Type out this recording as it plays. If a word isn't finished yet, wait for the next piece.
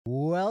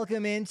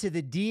Welcome into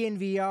the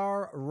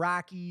DNVR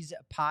Rockies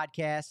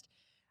podcast.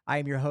 I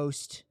am your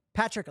host,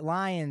 Patrick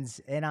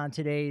Lyons, and on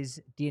today's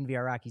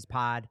DNVR Rockies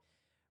pod,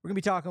 we're going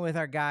to be talking with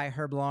our guy,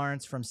 Herb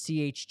Lawrence from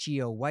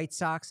CHGO White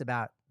Sox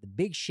about the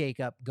big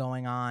shakeup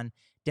going on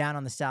down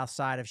on the south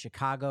side of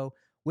Chicago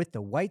with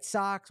the White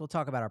Sox. We'll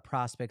talk about our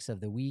prospects of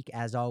the week,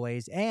 as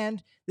always.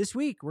 And this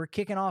week, we're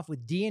kicking off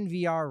with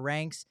DNVR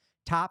ranks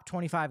top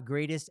 25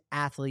 greatest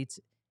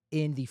athletes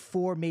in the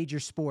four major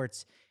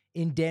sports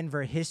in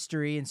Denver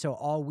history. And so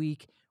all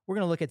week, we're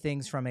going to look at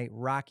things from a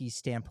Rockies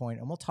standpoint,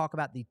 and we'll talk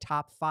about the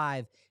top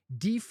 5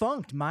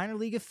 defunct minor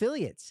league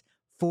affiliates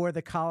for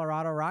the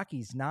Colorado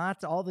Rockies.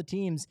 Not all the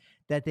teams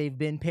that they've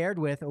been paired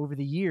with over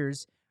the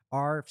years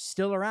are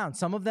still around.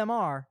 Some of them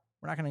are.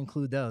 We're not going to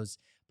include those,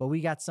 but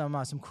we got some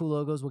cool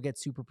logos. We'll get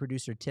super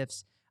producer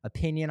Tiff's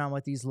opinion on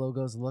what these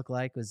logos look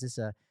like. Was it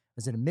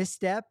a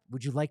misstep?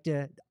 Would you like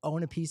to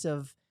own a piece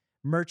of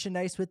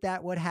merchandise with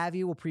that? What have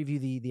you? We'll preview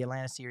the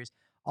Atlanta series,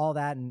 all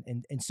that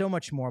and so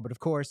much more. But of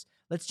course,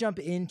 let's jump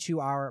into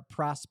our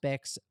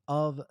prospects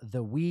of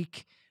the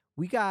week.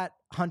 We got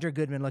Hunter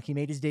Goodman. Look, he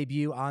made his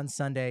debut on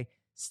Sunday.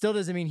 Still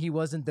doesn't mean he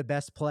wasn't the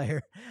best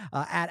player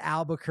at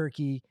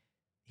Albuquerque.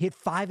 Hit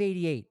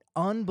 .588,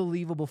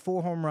 unbelievable,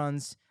 4 home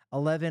runs,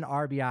 11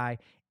 RBI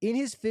in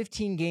his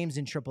 15 games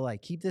in AAA.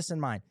 Keep this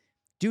in mind.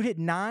 Dude hit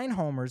 9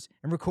 homers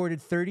and recorded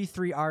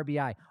 33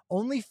 RBI.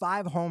 Only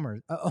 5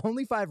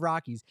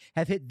 Rockies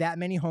have hit that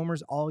many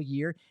homers all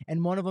year,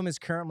 and one of them is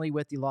currently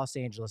with the Los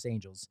Angeles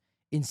Angels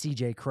in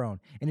CJ Cron.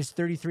 And his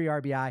 33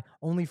 RBI,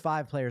 only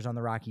 5 players on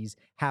the Rockies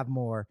have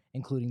more,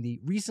 including the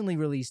recently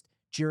released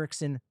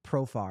Jurickson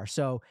Profar.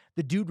 So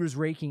the dude was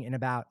raking in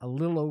about a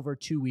little over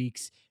 2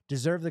 weeks,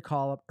 deserved the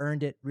call-up,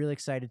 earned it. Really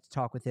excited to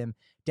talk with him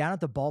down at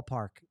the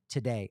ballpark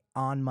today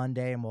on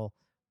Monday, and we'll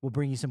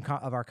bring you some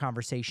of our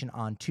conversation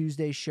on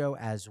Tuesday's show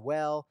as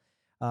well.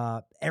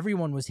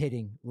 Everyone was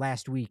hitting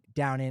last week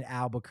down in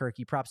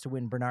Albuquerque. Props to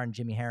Witten Bernard and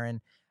Jimmy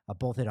Herron.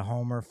 Both hit a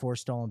homer, 4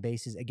 stolen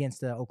bases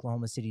against the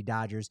Oklahoma City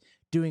Dodgers,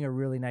 doing a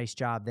really nice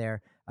job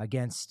there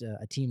against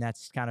a team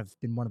that's kind of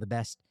been one of the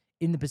best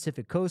in the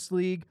Pacific Coast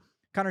League.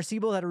 Connor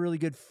Siebel had a really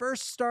good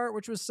first start,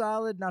 which was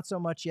solid. Not so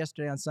much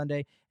yesterday on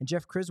Sunday. And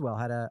Jeff Criswell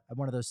had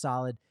one of those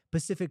solid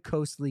Pacific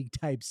Coast League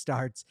type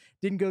starts.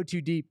 Didn't go too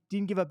deep.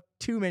 Didn't give up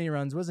too many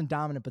runs. Wasn't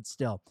dominant, but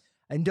still.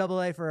 In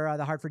AA for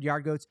the Hartford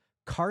Yard Goats,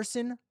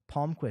 Carson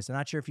Palmquist. I'm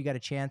not sure if you got a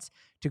chance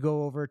to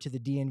go over to the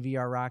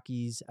DNVR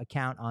Rockies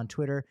account on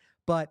Twitter,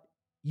 but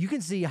you can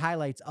see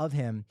highlights of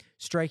him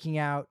striking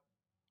out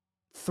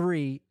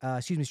 8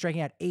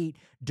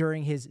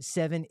 during his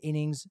 7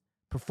 innings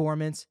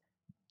performance.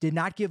 Did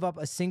not give up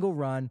a single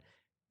run,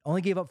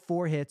 only gave up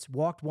 4 hits,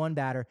 walked 1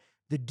 batter.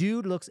 The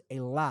dude looks a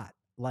lot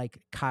like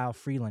Kyle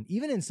Freeland,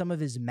 even in some of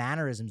his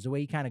mannerisms, the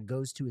way he kind of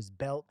goes to his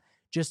belt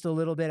just a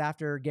little bit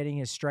after getting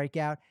his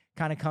strikeout,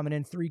 kind of coming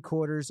in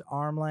 3/4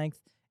 arm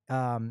length.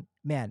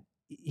 Man,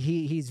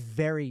 he's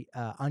very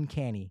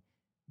uncanny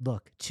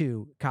look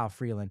to Kyle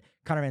Freeland.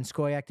 Connor Van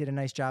Scoyoc did a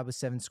nice job with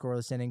 7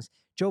 scoreless innings.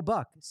 Joe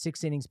Buck,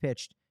 6 innings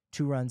pitched,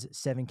 2 runs,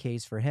 7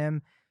 Ks for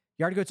him.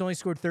 Yard Goats only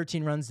scored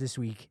 13 runs this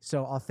week,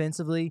 so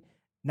offensively,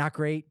 not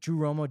great. Drew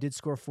Romo did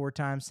score 4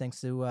 times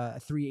thanks to a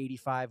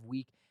 385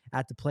 week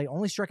at the plate.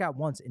 Only struck out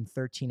once in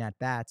 13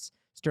 at-bats.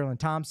 Sterling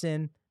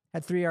Thompson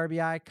had 3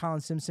 RBI. Colin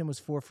Simpson was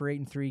 4 for 8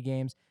 in 3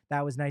 games.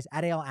 That was nice.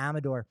 Adael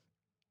Amador,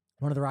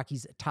 one of the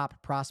Rockies'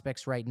 top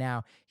prospects right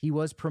now. He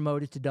was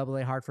promoted to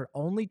AA Hartford.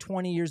 Only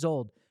 20 years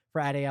old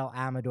for Adael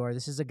Amador.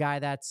 This is a guy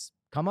that's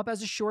come up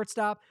as a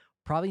shortstop.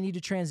 Probably need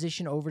to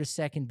transition over to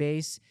second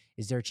base.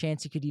 Is there a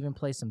chance he could even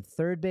play some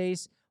third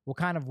base? We'll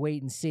kind of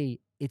wait and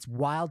see. It's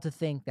wild to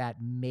think that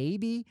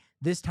maybe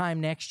this time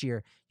next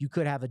year, you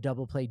could have a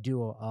double play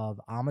duo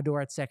of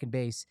Amador at second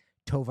base,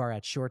 Tovar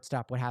at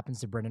shortstop. What happens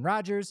to Brendan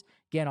Rodgers?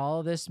 Again, all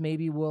of this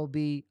maybe will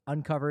be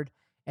uncovered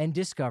and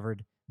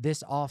discovered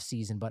this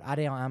offseason. But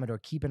Adael Amador,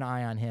 keep an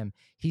eye on him.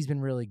 He's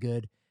been really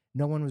good.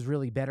 No one was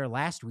really better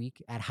last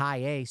week at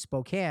High A,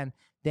 Spokane,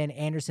 than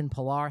Anderson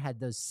Pilar. Had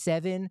those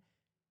 7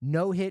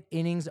 no-hit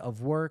innings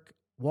of work,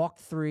 walked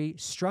 3,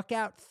 struck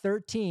out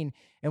 13,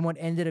 and what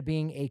ended up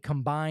being a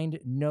combined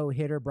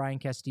no-hitter. Brian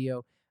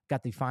Castillo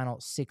got the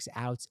final 6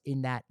 outs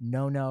in that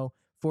no-no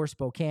for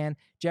Spokane.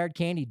 Jared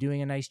Candy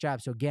doing a nice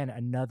job. So again,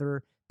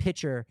 another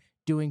pitcher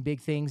doing big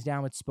things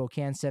down with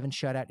Spokane. 7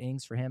 shutout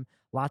innings for him.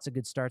 Lots of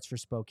good starts for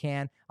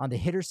Spokane. On the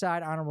hitter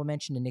side, honorable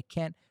mention to Nick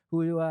Kent,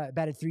 who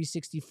batted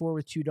 .364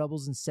 with 2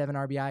 doubles and 7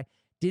 RBI.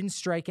 Didn't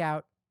strike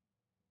out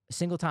a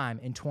single time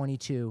in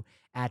 22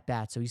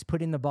 at-bats. So he's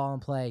putting the ball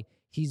in play.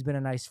 He's been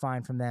a nice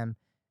find from them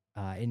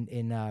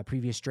in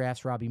previous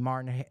drafts. Robbie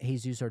Martin,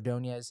 Jesus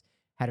Ordonez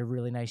had a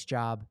really nice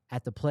job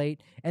at the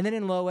plate. And then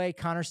in low A,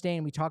 Connor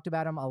Stain, we talked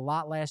about him a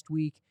lot last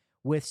week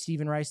with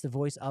Stephen Rice, the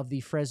voice of the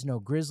Fresno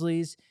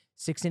Grizzlies.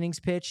 6 innings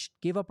pitched,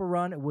 gave up a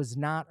run. It was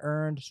not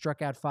earned,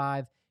 struck out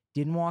 5,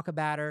 didn't walk a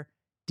batter,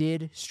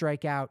 did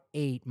strike out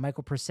 8.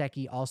 Michael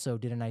Prosecki also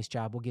did a nice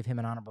job. We'll give him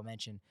an honorable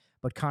mention.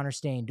 But Connor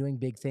Stain doing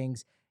big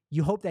things.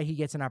 You hope that he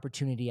gets an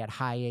opportunity at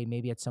High A,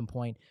 maybe at some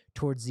point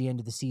towards the end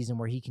of the season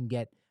where he can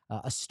get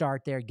a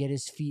start there, get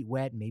his feet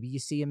wet. Maybe you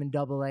see him in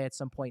Double A at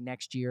some point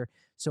next year.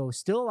 So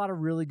still a lot of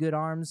really good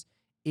arms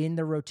in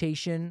the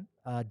rotation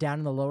down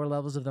in the lower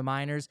levels of the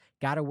minors.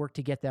 Got to work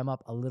to get them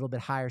up a little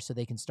bit higher so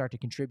they can start to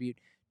contribute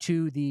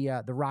to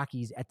the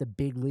Rockies at the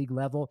big league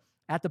level.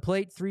 At the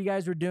plate, 3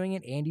 guys were doing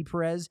it. Andy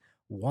Perez,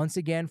 once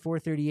again,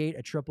 438,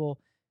 a triple,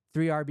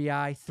 3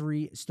 RBI,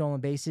 3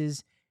 stolen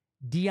bases.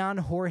 Dion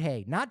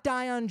Jorge, not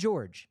Dion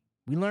George.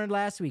 We learned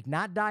last week,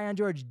 not Dion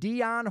George.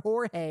 Dion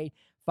Jorge,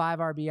 5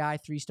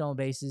 RBI, 3 stolen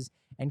bases.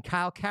 And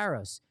Kyle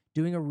Karros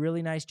doing a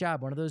really nice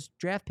job. One of those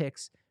draft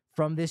picks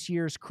from this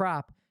year's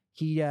crop.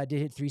 He did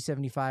hit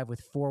 375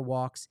 with 4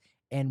 walks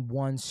and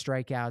 1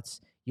 strikeouts.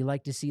 You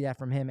like to see that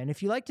from him. And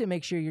if you like to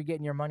make sure you're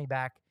getting your money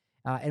back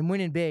and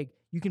winning big,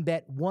 you can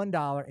bet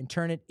 $1 and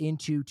turn it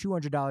into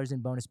 $200 in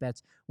bonus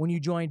bets when you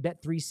join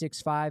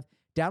Bet365.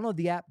 Download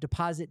the app,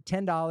 deposit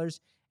 $10,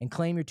 and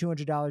claim your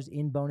 $200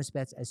 in bonus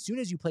bets as soon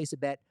as you place a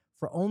bet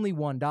for only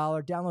 $1.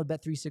 Download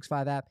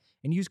Bet365 app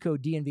and use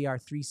code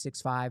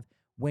DNVR365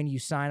 when you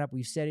sign up.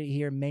 We've said it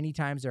here many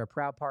times. They're a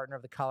proud partner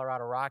of the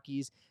Colorado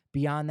Rockies.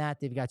 Beyond that,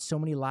 they've got so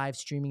many live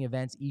streaming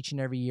events each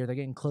and every year. They're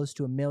getting close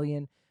to 1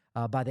 million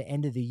by the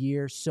end of the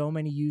year. So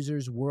many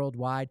users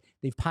worldwide.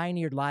 They've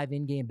pioneered live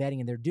in-game betting,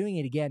 and they're doing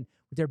it again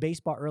with their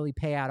baseball early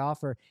payout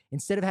offer.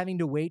 Instead of having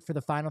to wait for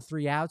the final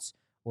 3 outs,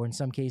 or in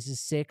some cases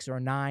 6 or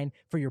 9,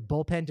 for your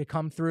bullpen to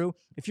come through,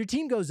 if your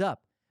team goes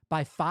up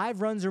by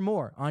 5 runs or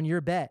more on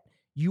your bet,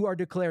 you are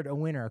declared a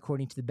winner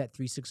according to the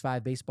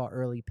Bet365 baseball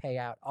early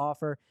payout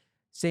offer.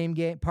 Same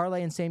game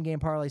parlay and same game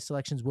parlay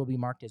selections will be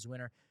marked as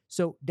winner.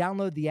 So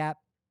download the app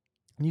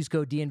and use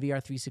code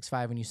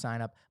DNVR365 when you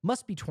sign up.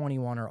 Must be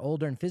 21 or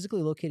older and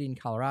physically located in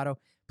Colorado.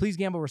 Please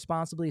gamble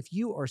responsibly. If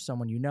you or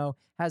someone you know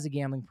has a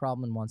gambling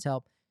problem and wants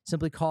help,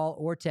 simply call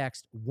or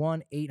text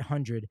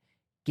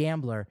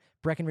 1-800-GAMBLER.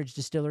 Breckenridge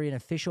Distillery, an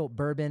official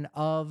bourbon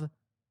of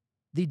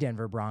the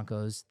Denver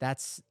Broncos.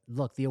 That's,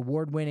 look, the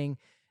award-winning,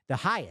 the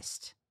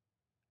highest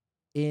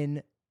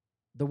in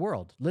the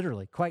world,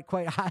 literally, quite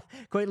high,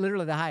 quite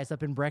literally the highest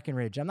up in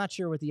Breckenridge. I'm not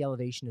sure what the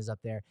elevation is up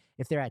there,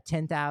 if they're at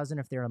 10,000,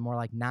 if they're more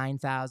like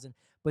 9,000,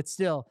 but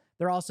still,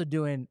 they're also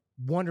doing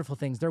wonderful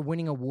things. They're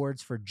winning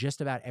awards for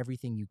just about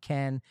everything you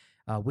can.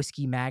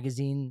 Whiskey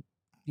Magazine,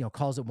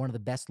 calls it one of the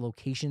best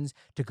locations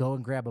to go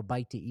and grab a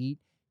bite to eat.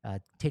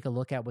 Take a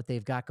look at what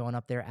they've got going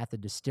up there at the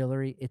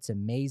distillery. It's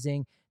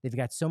amazing. They've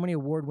got so many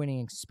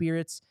award-winning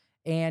spirits.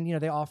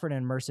 And, they offer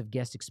an immersive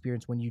guest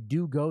experience when you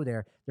do go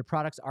there. Their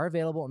products are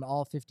available in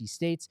all 50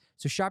 states.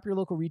 So shop your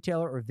local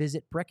retailer or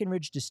visit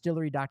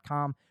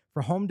BreckenridgeDistillery.com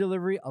for home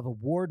delivery of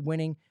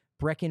award-winning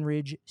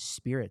Breckenridge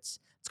spirits.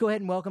 Let's go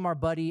ahead and welcome our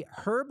buddy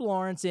Herb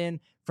Lawrence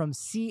in from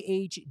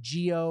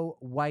CHGO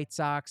White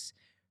Sox.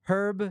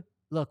 Herb,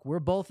 look, we're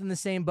both in the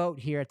same boat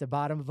here at the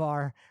bottom of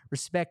our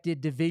respected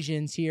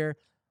divisions here.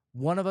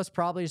 One of us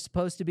probably is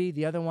supposed to be,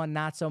 the other one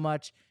not so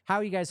much. How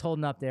are you guys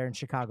holding up there in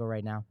Chicago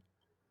right now?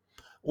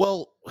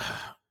 Well,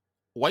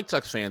 White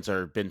Sox fans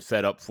have been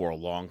fed up for a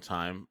long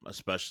time,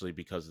 especially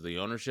because of the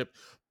ownership.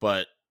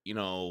 But,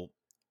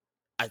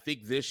 I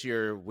think this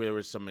year there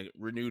was some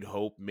renewed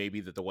hope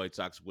maybe that the White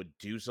Sox would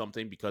do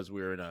something because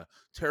we're in a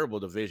terrible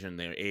division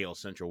there, AL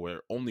Central,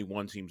 where only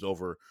one team's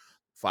over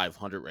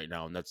 500 right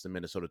now, and that's the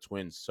Minnesota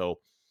Twins. So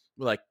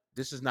we're like,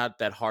 this is not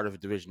that hard of a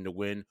division to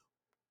win.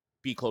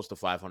 Be close to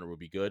 500 would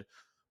be good.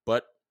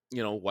 But,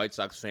 White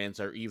Sox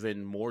fans are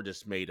even more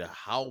dismayed at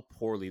how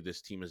poorly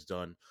this team has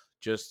done,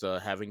 just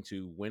having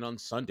to win on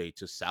Sunday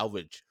to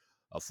salvage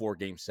a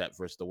 4-game set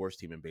versus the worst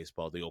team in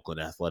baseball, the Oakland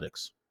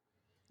Athletics.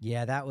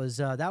 Yeah, that was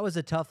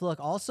a tough look.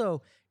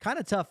 Also, kind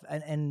of tough,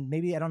 and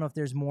maybe I don't know if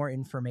there's more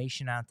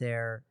information out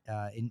there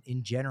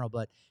in general,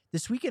 but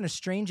this weekend a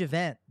strange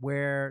event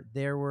where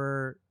there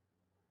were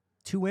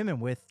 2 women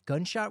with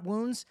gunshot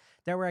wounds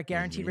that were at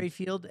Guaranteed Rate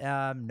Field.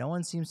 No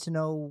one seems to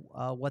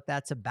know what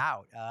that's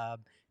about.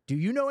 Do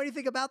you know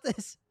anything about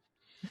this?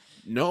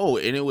 No,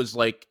 and it was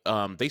like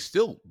they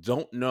still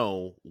don't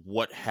know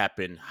what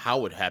happened,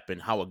 how it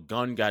happened, how a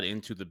gun got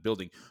into the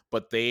building,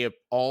 but they have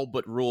all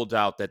but ruled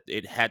out that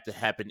it had to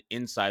happen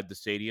inside the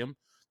stadium,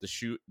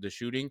 the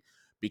shooting,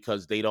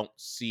 because they don't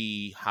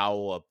see how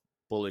a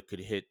bullet could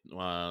hit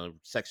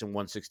Section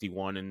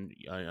 161 and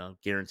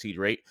guaranteed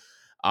rate.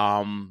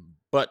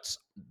 But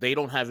they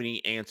don't have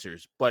any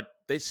answers. But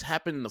this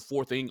happened in the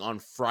 4th inning on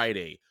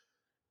Friday,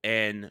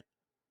 and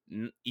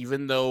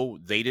even though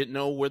they didn't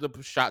know where the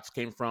shots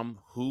came from,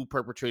 who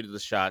perpetrated the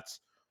shots,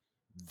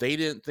 they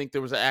didn't think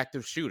there was an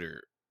active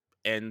shooter.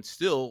 And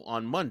still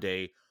on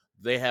Monday,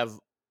 they have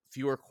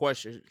fewer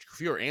questions,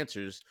 fewer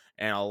answers,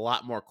 and a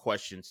lot more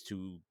questions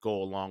to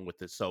go along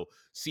with it. So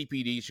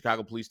CPD,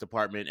 Chicago Police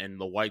Department,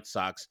 and the White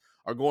Sox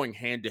are going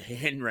hand to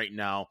hand right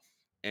now.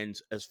 And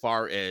as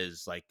far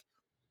as like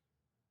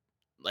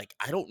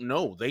I don't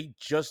know, they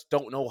just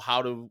don't know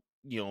how to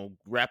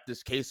wrap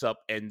this case up,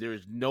 and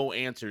there's no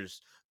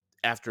answers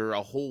after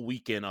a whole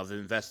weekend of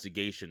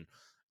investigation.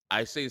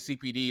 I say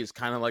CPD is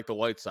kind of like the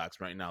White Sox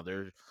right now.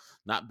 They're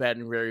not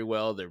batting very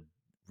well. They're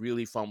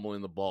really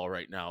fumbling the ball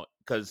right now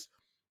because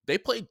they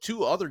played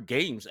 2 other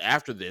games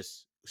after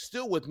this,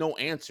 still with no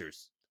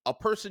answers. a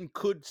person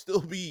could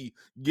still be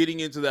getting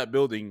into that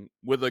building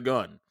with a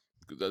gun.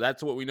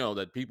 That's what we know,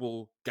 that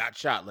people got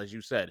shot, as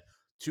you said.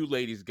 Two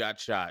ladies got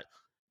shot.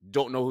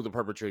 Don't know who the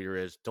perpetrator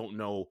is. Don't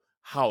know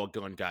how a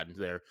gun got into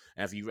there.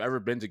 And if you've ever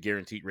been to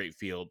Guaranteed Rate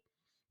Field,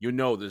 you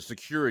know the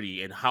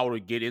security and how to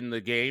get in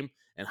the game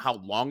and how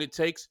long it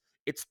takes.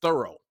 It's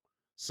thorough.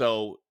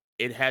 So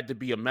it had to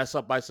be a mess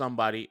up by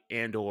somebody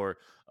and or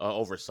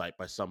oversight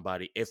by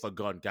somebody if a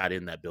gun got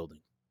in that building.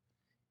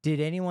 Did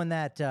anyone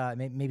that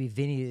maybe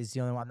Vinny is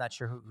the only one? I'm not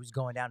sure who's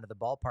going down to the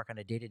ballpark on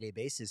a day to day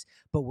basis.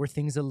 But were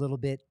things a little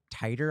bit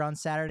tighter on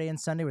Saturday and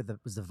Sunday?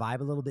 Was the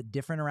vibe a little bit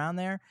different around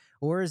there,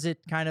 or is it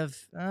kind of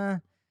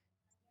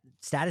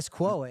status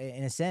quo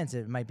in a sense?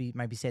 It might be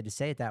sad to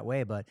say it that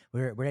way, but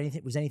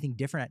was anything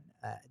different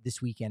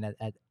this weekend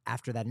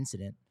after that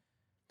incident?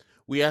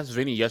 We asked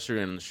Vinny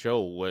yesterday on the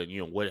show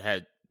what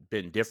had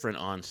been different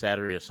on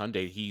Saturday or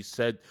Sunday. He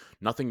said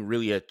nothing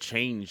really had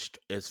changed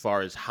as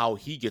far as how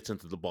he gets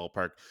into the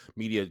ballpark.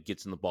 Media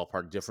gets in the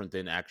ballpark different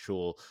than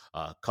actual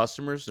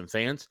customers and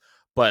fans,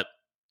 but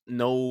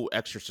no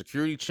extra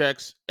security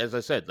checks. As I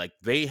said, like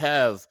they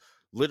have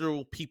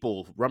literal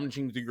people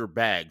rummaging through your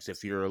bags.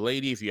 If you're a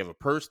lady, if you have a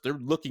purse, they're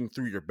looking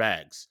through your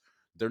bags.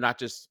 They're not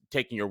just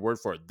taking your word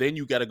for it. Then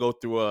you got to go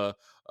through a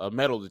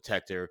metal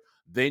detector.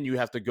 Then you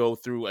have to go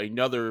through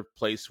another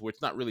place where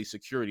it's not really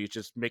security. It's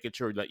just making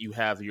sure that you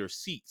have your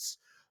seats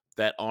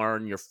that are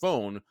on your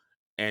phone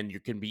and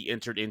you can be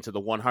entered into the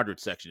 100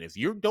 section. If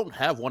you don't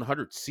have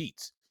 100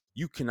 seats,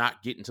 you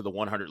cannot get into the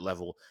 100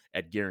 level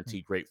at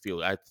Guaranteed Rate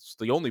Field. It's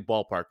the only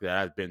ballpark that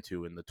I've been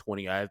to in the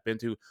 20 I've been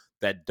to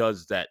that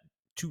does that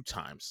two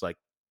times, like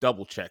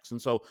double checks.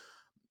 And so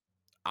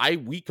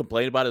we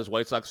complain about it as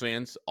White Sox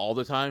fans all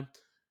the time.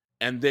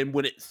 And then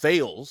when it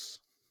fails,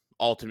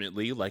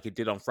 ultimately, like it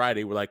did on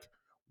Friday, we're like,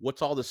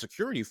 what's all the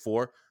security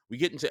for? We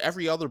get into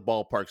every other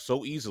ballpark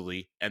so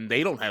easily, and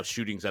they don't have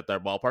shootings at their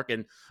ballpark.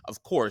 And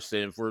of course,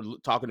 if we're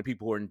talking to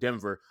people who are in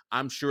Denver,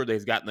 I'm sure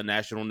they've gotten the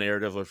national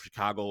narrative of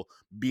Chicago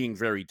being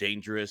very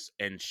dangerous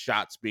and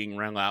shots being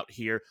rung out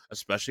here,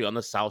 especially on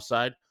the south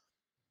side.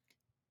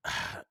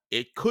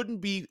 It couldn't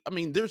be. I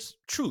mean, there's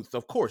truth,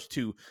 of course,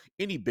 to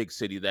any big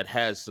city that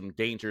has some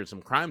danger and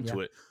some crime Yeah. to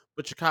it,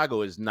 but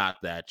Chicago is not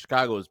that.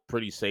 Chicago is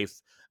pretty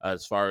safe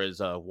as far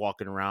as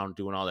walking around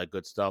doing all that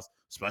good stuff,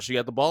 especially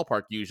at the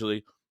ballpark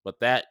usually. But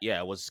that,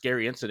 yeah, was a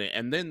scary incident.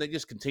 And then they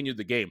just continued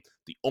the game.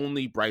 The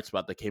only bright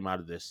spot that came out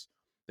of this,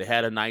 they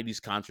had a 90s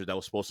concert that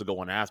was supposed to go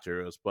on after.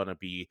 It was going to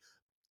be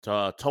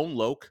Tone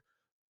Loc,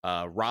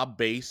 Rob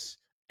Bass,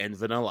 and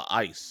Vanilla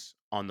Ice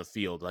on the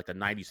field, like a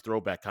 90s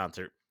throwback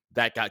concert.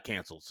 That got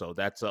canceled. So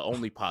that's the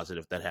only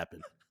positive that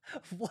happened.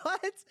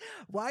 What?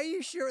 Why are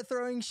you sure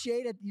throwing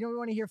shade at? You don't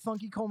want to hear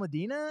Funky Cole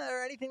Medina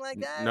or anything like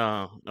that?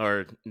 No,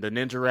 or the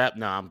Ninja Rap.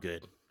 No, I'm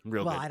good. I'm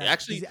real Well, good. I don't because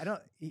Actually, I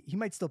don't. He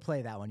might still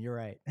play that one. You're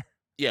right.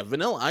 yeah,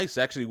 Vanilla Ice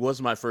actually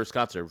was my first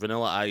concert.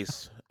 Vanilla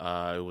Ice,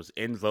 it was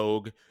In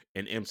Vogue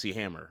and MC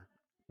Hammer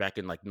back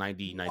in like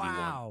 90, 91.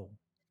 Wow.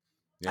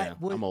 Yeah,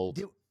 I'm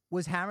old.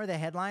 Was Hammer the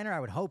headliner? I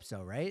would hope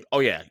so, right? Oh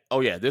yeah,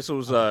 oh yeah. This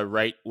was Okay.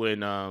 right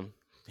when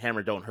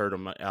Hammer Don't Hurt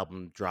Him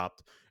album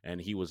dropped, and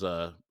he was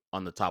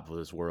on the top of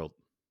his world.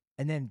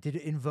 And then did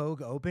In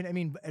Vogue open? I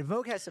mean, In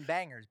Vogue has some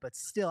bangers, but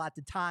still, at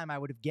the time, I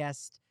would have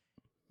guessed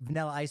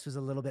Vanilla Ice was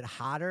a little bit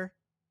hotter.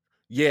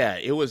 Yeah,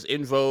 it was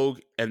In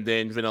Vogue and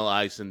then Vanilla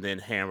Ice and then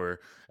Hammer.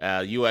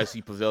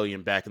 UIC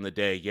Pavilion back in the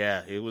day.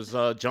 Yeah, it was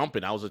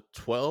jumping. I was a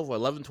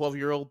 12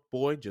 year old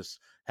boy just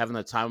having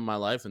the time of my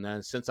life. And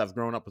then since I've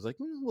grown up, I was like,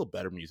 a little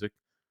better music.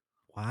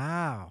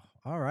 Wow.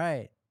 All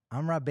right.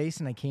 I'm Rob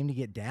Basin. I came to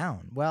get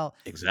down. Well,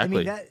 I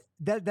mean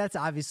Exactly. that's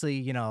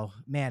obviously,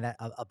 man,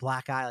 a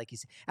black eye, like you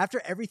said.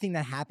 After everything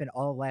that happened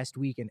all of last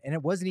week, and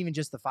it wasn't even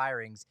just the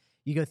firings,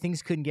 you go,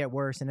 things couldn't get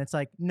worse. And it's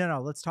like, no,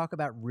 let's talk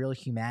about real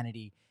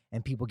humanity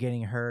and people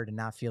getting hurt and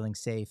not feeling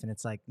safe. And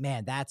it's like,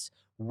 man, that's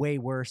way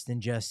worse than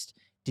just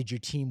did your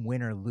team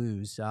win or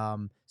lose.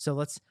 So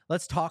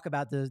let's talk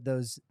about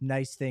those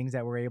nice things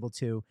that we're able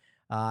to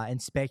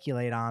and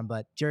speculate on.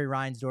 But Jerry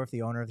Reinsdorf,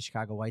 the owner of the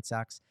Chicago White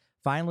Sox,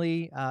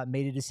 finally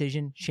made a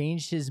decision,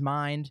 changed his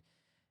mind,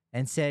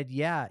 and said,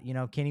 yeah,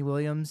 Kenny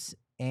Williams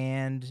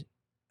and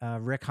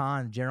Rick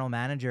Hahn, general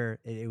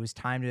manager, it was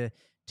time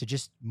to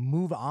just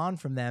move on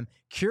from them.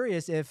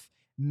 Curious if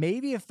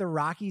maybe if the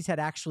Rockies had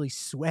actually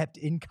swept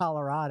in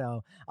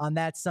Colorado on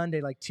that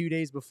Sunday, like 2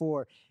 days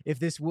before, if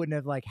this wouldn't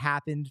have like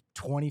happened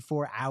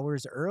 24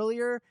 hours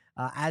earlier.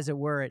 As it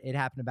were, it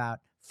happened about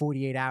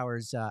 48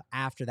 hours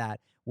after that,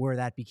 where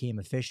that became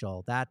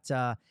official. That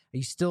are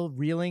you still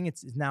reeling?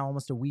 It's now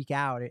almost a week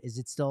out. Is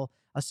it still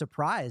a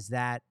surprise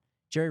that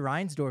Jerry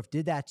Reinsdorf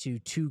did that to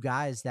two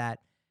guys that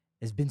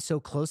has been so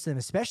close to him,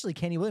 especially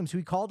Kenny Williams, who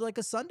he called like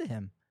a son to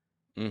him?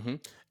 hmm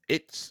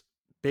It's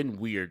been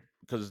weird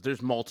because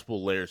there's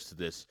multiple layers to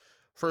this.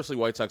 Firstly,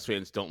 White Sox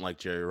fans don't like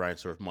Jerry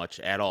Reinsdorf much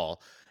at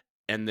all.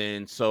 And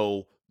then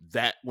so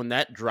that when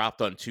that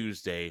dropped on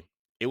Tuesday,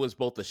 it was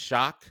both a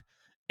shock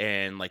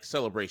and like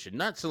celebration.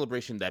 Not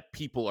celebration that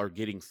people are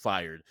getting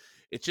fired.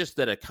 It's just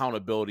that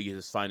accountability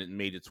has finally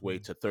made its way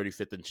to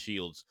 35th and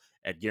Shields.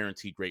 at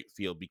Guaranteed Rate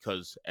Field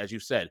because, as you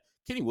said,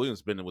 Kenny Williams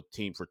has been with the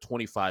team for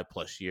 25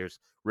 plus years,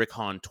 Rick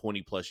Hahn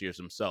 20 plus years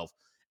himself.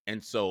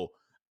 And so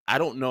I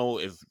don't know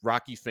if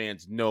Rocky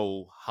fans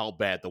know how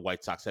bad the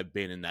White Sox have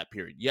been in that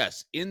period.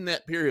 Yes, in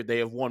that period, they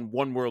have won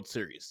one World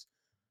Series.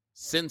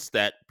 Since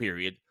that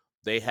period,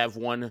 they have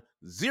won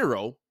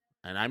zero,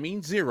 and I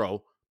mean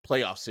zero,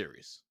 playoff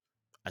series.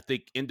 I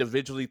think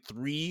individually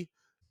 3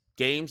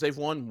 games they've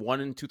won,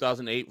 one in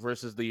 2008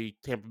 versus the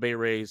Tampa Bay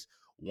Rays,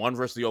 one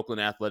versus the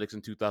Oakland Athletics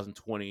in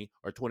 2020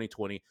 or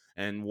 2020,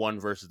 and one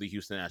versus the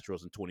Houston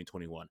Astros in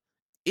 2021.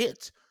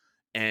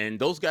 And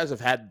those guys have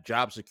had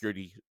job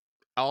security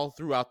all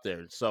throughout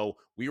there. So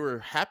we were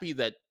happy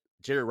that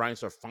Jerry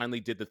Reinsdorf finally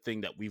did the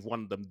thing that we've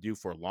wanted them to do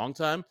for a long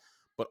time,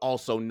 but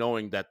also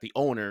knowing that the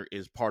owner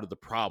is part of the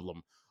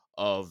problem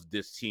of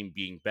this team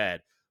being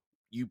bad.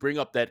 You bring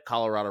up that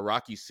Colorado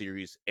Rockies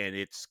series, and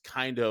it's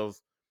kind of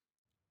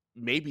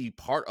maybe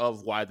part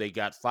of why they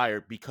got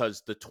fired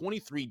because the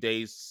 23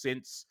 days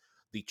since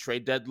the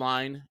trade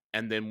deadline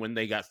and then when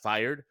they got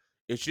fired,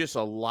 it's just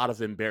a lot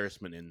of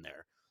embarrassment in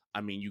there.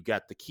 I mean, you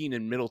got the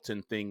Keenan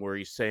Middleton thing where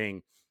he's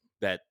saying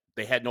that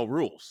they had no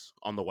rules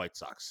on the White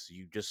Sox.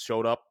 You just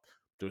showed up.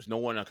 There was no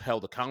one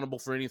held accountable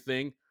for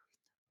anything.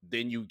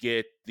 Then you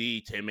get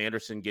the Tim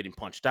Anderson getting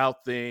punched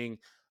out thing.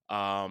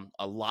 A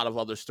lot of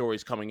other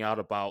stories coming out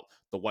about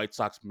the White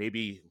Sox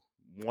maybe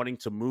wanting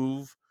to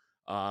move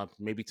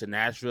maybe to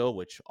Nashville,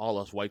 which all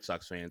us White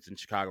Sox fans in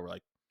Chicago were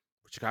like,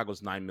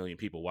 Chicago's 9 million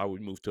people. Why would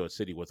we move to a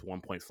city with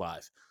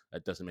 1.5?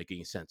 That doesn't make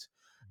any sense.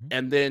 Mm-hmm.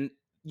 And then,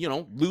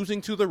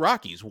 losing to the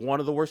Rockies, one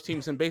of the worst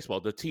teams in baseball,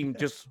 the team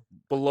just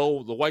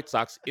below the White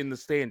Sox in the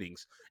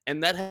standings.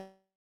 And that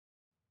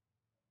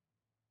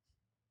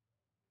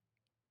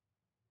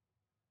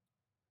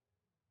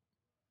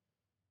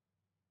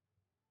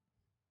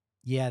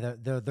Yeah,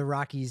 the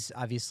Rockies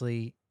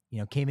obviously,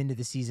 came into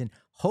the season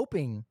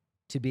hoping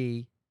to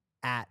be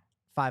at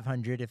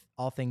 500 if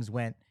all things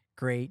went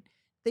great.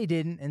 They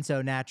didn't, and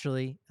so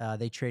naturally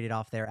they traded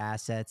off their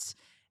assets,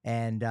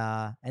 and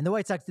the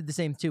White Sox did the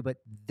same too. But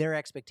their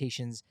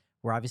expectations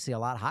were obviously a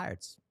lot higher.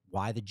 It's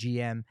why the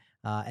GM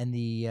and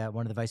the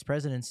one of the vice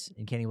presidents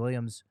in Kenny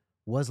Williams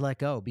was let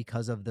go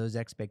because of those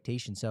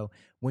expectations. So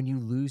when you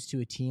lose to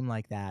a team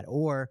like that,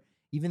 or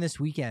even this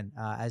weekend,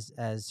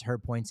 as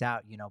Herb points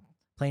out,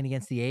 playing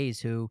against the A's,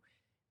 who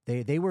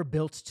they were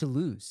built to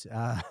lose,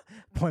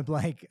 point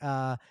blank,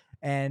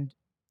 and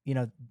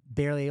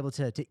barely able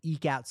to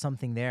eke out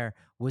something there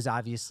was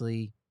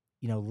obviously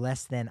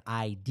less than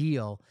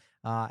ideal.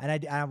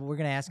 And we're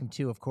going to ask him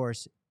too, of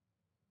course.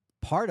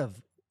 Part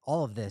of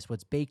all of this,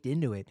 what's baked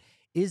into it,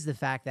 is the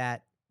fact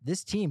that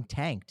this team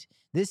tanked.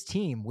 This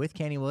team with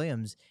Kenny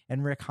Williams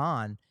and Rick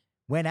Hahn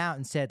went out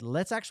and said,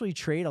 let's actually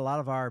trade a lot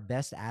of our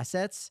best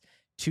assets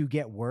to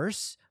get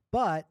worse,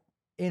 but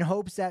in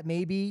hopes that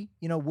maybe,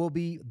 we'll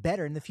be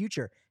better in the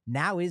future.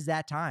 Now is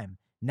that time.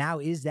 Now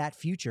is that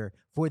future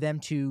for them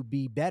to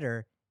be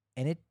better.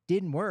 And it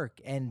didn't work.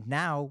 And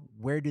now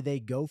where do they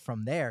go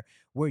from there?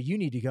 Where you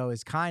need to go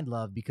is Kind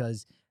Love,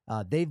 because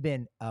they've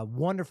been a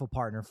wonderful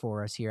partner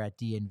for us here at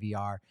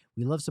DNVR.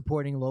 We love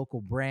supporting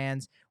local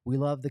brands. We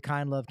love the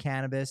Kind Love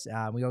cannabis.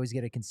 We always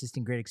get a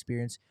consistent, great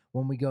experience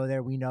when we go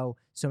there. We know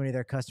so many of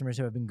their customers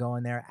who have been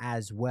going there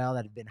as well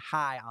that have been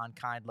high on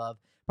Kind Love,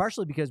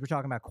 partially because we're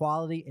talking about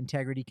quality,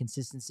 integrity,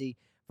 consistency,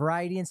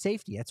 variety, and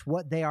safety. That's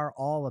what they are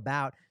all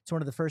about. It's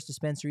one of the first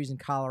dispensaries in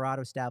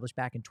Colorado, established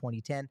back in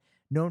 2010,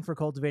 known for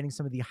cultivating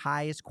some of the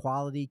highest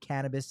quality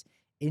cannabis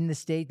in the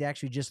state. They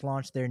actually just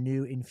launched their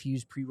new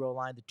infused pre-roll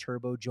line, the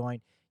Turbo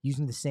Joint,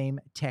 using the same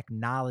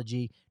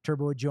technology.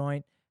 Turbo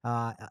Joint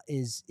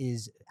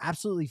is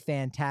absolutely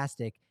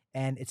fantastic,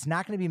 and it's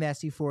not going to be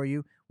messy for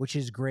you, which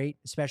is great,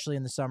 especially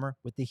in the summer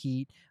with the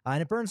heat. And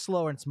it burns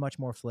slower, and it's much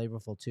more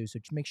flavorful too. So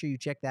make sure you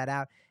check that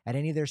out at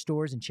any of their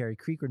stores in Cherry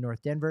Creek or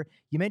North Denver.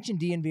 You mentioned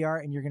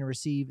DNVR, and you're going to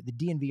receive the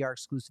DNVR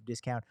exclusive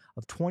discount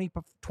of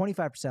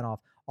 25%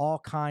 off all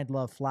Kind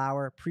Love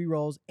flower,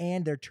 pre-rolls,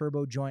 and their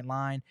Turbo Joint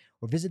line.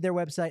 Or visit their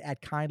website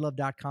at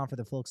kindlove.com for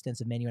the full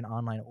extensive menu and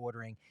online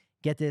ordering.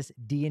 Get this,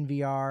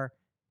 DNVR,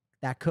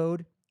 that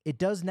code, it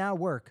does now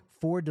work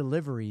for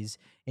deliveries,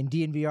 and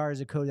DNVR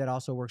is a code that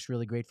also works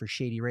really great for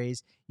Shady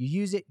Rays. You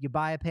use it, you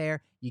buy a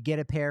pair, you get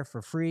a pair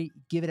for free.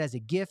 Give it as a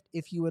gift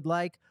if you would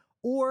like,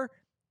 or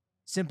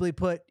simply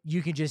put,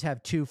 you can just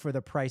have 2 for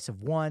the price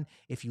of 1.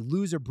 If you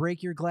lose or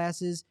break your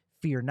glasses,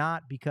 fear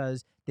not,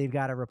 because they've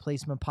got a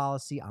replacement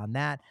policy on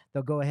that.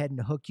 They'll go ahead and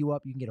hook you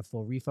up. You can get a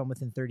full refund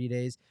within 30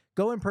 days.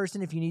 Go in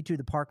person if you need to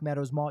the Park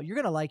Meadows Mall. You're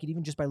going to like it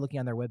even just by looking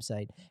on their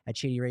website at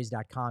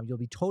shadyrays.com. You'll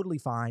be totally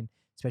fine,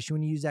 especially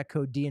when you use that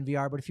code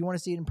DNVR. But if you want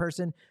to see it in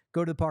person,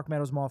 go to the Park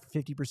Meadows Mall for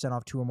 50%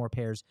 off 2 or more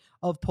pairs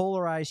of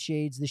polarized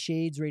shades. The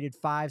shades rated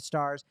 5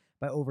 stars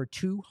by over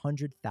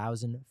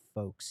 200,000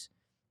 folks.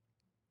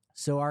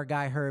 So our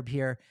guy Herb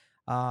here,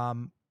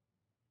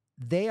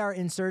 they are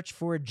in search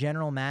for a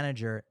general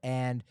manager.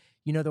 And,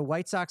 the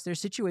White Sox, their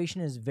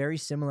situation is very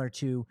similar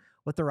to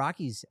what the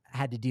Rockies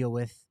had to deal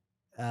with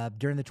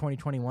during the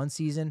 2021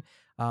 season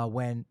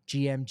when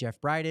GM Jeff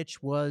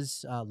Bridich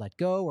was let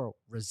go or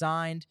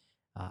resigned.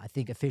 I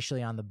think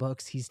officially on the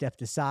books, he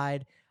stepped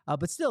aside.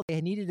 But still,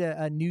 they needed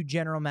a new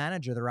general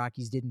manager. The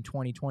Rockies did in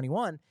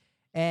 2021,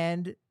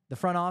 and the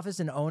front office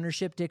and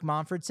ownership, Dick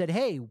Monfort, said,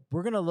 "Hey,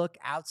 we're going to look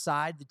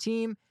outside the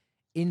team."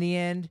 In the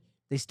end,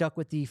 they stuck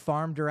with the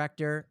farm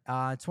director.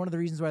 It's one of the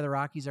reasons why the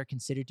Rockies are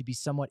considered to be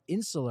somewhat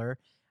insular.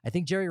 I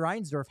think Jerry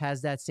Reinsdorf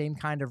has that same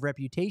kind of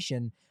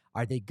reputation.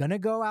 Are they going to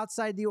go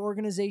outside the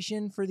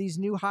organization for these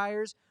new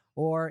hires,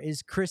 or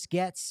is Chris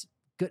Getz,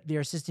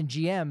 their assistant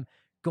GM,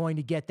 going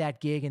to get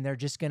that gig and they're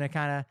just going to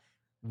kind of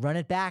run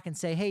it back and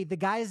say, hey, the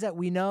guys that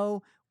we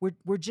know,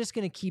 we're just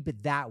going to keep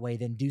it that way,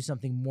 then do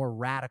something more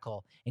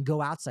radical and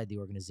go outside the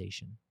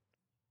organization?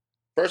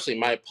 Firstly,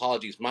 my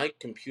apologies. My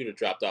computer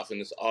dropped off,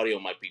 and this audio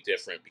might be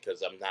different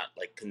because I'm not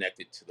like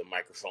connected to the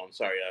microphone.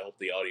 Sorry. I hope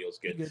the audio is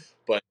You're good. good.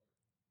 But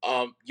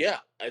yeah,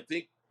 I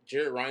think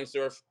Jared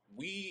Reinsdorf,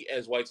 we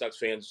as White Sox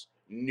fans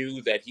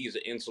knew that he's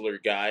an insular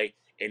guy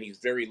and he's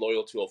very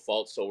loyal to a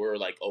fault. So we're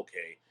like,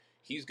 okay,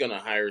 he's going to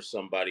hire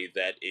somebody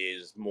that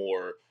is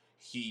more,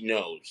 he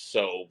knows.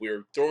 So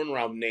we're throwing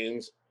around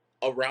names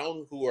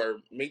around who are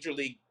major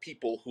league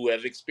people who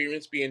have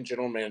experience being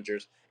general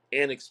managers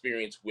and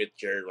experience with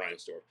Jared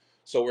Reinsdorf.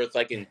 So we're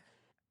thinking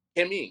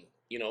Kim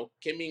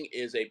Kim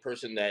is a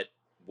person that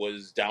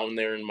was down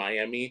there in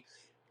Miami,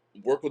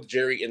 worked with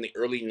Jerry in the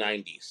early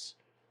 90s.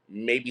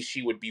 Maybe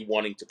she would be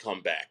wanting to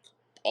come back.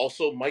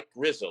 Also, Mike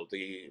Rizzo,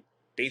 the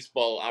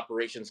baseball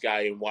operations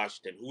guy in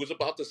Washington, who was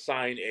about to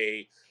sign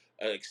a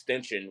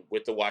extension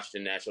with the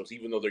Washington Nationals,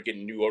 even though they're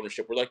getting new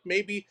ownership. We're like,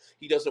 maybe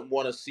he doesn't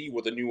want to see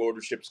what the new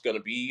ownership's going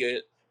to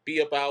be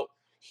about.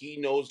 He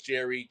knows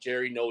Jerry.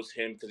 Jerry knows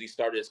him because he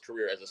started his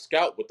career as a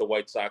scout with the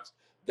White Sox.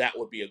 That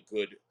would be a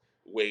good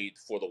way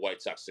for the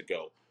White Sox to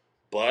go.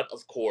 But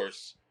of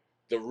course,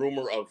 the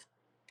rumor of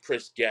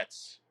Chris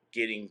Getz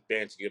getting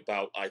banty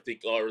about, I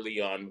think,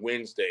 early on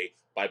Wednesday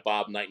by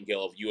Bob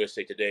Nightingale of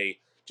USA Today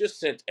just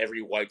sent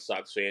every White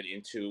Sox fan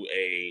into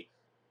a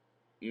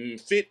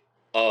fit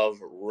of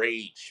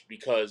rage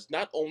because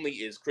not only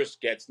is Chris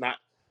Getz not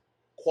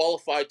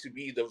qualified to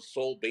be the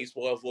sole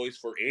baseball voice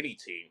for any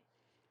team,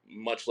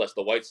 much less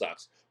the White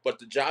Sox. But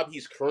the job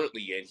he's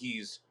currently in,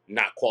 he's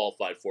not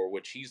qualified for,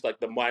 which he's like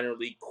the minor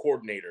league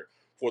coordinator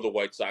for the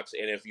White Sox.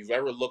 And if you've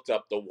ever looked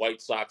up the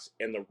White Sox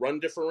and the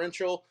run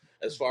differential,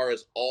 as far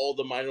as all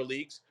the minor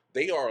leagues,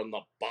 they are on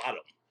the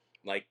bottom.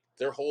 Like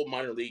their whole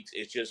minor leagues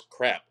is just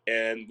crap.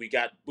 And we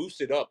got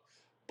boosted up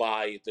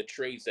by the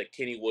trades that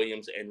Kenny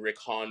Williams and Rick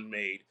Hahn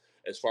made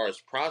as far as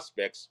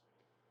prospects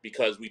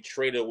because we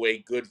traded away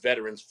good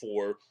veterans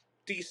for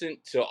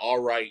decent to all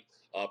right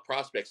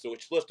prospects, so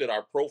which lifted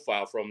our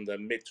profile from the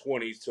mid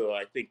 20s to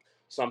I think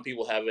some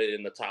people have it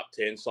in the top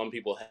 10, some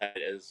people have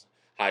it as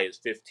high as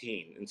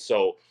 15. And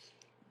so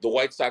the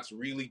White Sox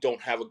really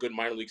don't have a good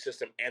minor league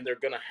system, and they're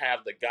going to have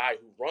the guy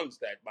who runs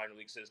that minor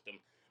league system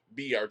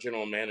be our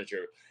general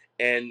manager.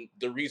 And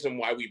the reason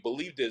why we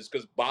believed is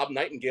because Bob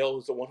Nightingale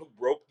was the one who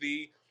broke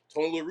the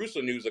Tony La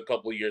Russa news a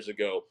couple of years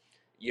ago.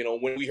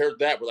 When we heard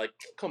that, we're like,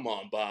 come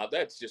on, Bob,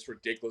 that's just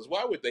ridiculous.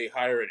 Why would they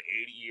hire an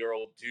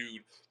 80-year-old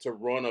dude to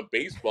run a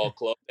baseball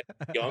club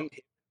that's young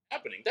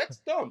happening? That's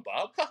dumb,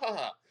 Bob. Ha ha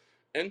ha.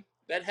 And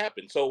that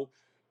happened. So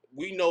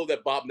we know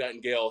that Bob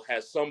Nightingale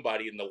has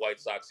somebody in the White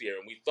Sox here,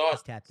 and we thought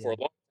He's tapped for a in.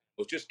 long time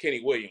it was just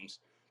Kenny Williams,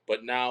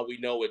 but now we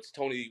know it's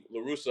Tony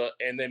La Russa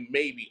and then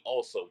maybe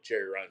also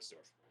Jerry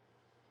Reinsdorf.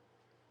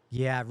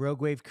 Yeah,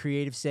 Rogue Wave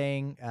Creative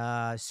saying,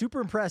 super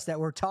impressed that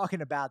we're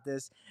talking about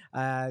this.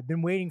 I've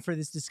been waiting for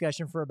this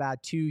discussion for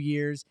about 2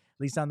 years,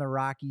 at least on the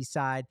Rocky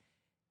side.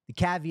 The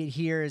caveat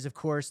here is, of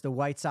course, the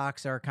White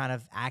Sox are kind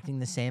of acting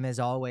the same as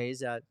always.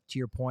 To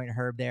your point,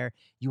 Herb, there,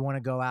 you want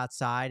to go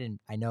outside, and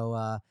I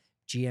know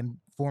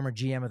former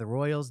GM of the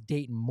Royals,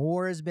 Dayton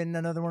Moore, has been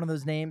another one of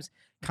those names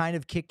kind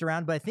of kicked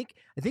around. But I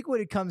think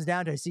what it comes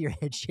down to, I see your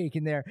head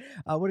shaking there.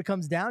 What it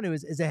comes down to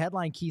is a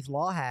headline Keith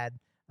Law had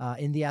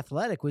in The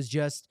Athletic was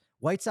just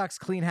White Sox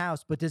clean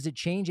house, but does it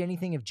change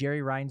anything if Jerry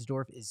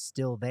Reinsdorf is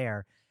still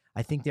there?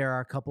 I think there are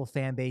a couple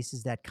fan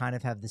bases that kind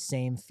of have the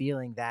same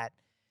feeling that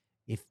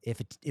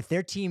if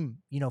their team,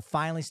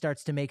 finally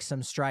starts to make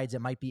some strides,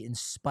 it might be in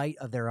spite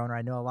of their owner.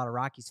 I know a lot of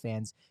Rockies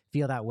fans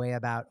feel that way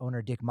about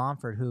owner Dick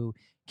Monfort, who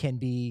can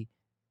be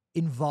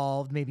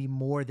involved maybe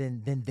more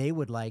than they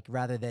would like,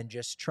 rather than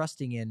just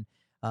trusting in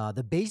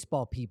the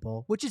baseball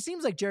people, which it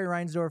seems like Jerry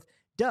Reinsdorf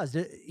does.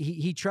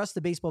 He trusts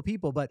the baseball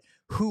people, but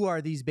who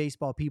are these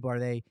baseball people? Are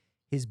they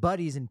his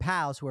buddies and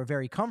pals who are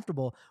very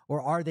comfortable,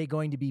 or are they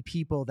going to be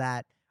people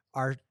that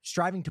are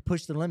striving to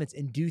push the limits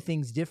and do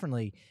things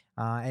differently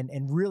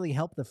and really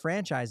help the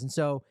franchise? And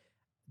so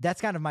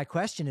that's kind of my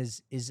question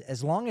is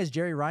as long as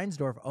Jerry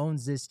Reinsdorf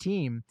owns this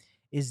team,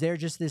 is there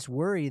just this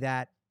worry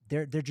that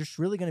they're just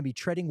really going to be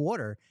treading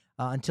water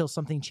until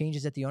something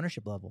changes at the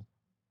ownership level?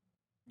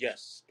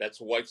 Yes,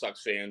 that's what White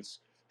Sox fans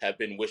have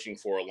been wishing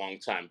for a long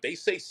time. They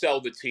say sell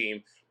the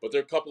team, but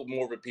there are a couple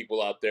more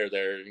people out there that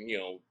are,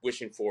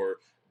 wishing for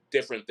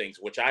different things,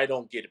 which I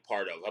don't get a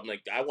part of. I'm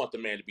like, I want the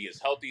man to be as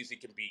healthy as he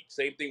can be.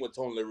 Same thing with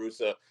Tony La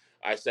Russa.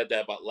 I said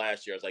that about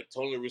last year. I was like,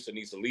 Tony La Russa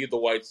needs to leave the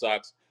White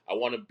Sox. I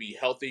want to be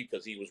healthy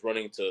because he was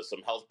running into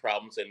some health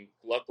problems, and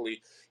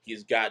luckily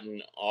he's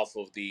gotten off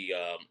of the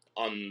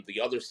on the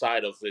other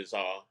side of his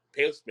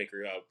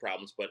pacemaker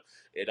problems. But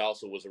it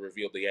also was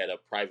revealed he had a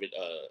private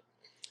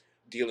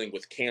dealing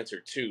with cancer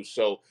too.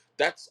 So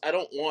that's I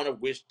don't want to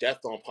wish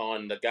death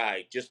upon the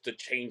guy just to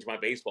change my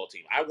baseball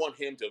team. I want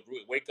him to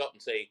wake up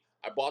and say,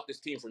 "I bought this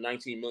team for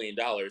 $19 million.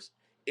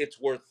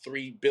 It's worth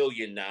 $3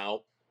 billion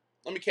now.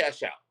 Let me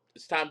cash out.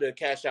 It's time to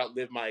cash out,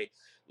 live my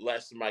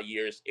last of my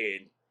years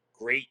in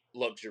great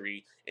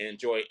luxury, and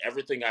enjoy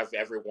everything I've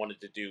ever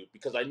wanted to do."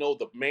 Because I know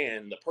the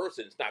man, the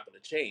person, is not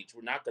going to change.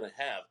 We're not going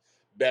to have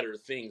better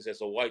things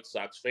as a White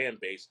Sox fan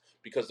base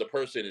because the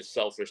person is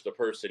selfish. The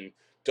person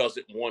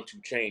doesn't want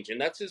to change. And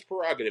that's his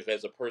prerogative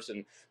as a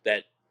person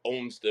that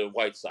owns the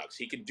White Sox.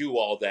 He can do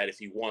all that if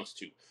he wants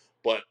to.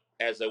 But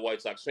as a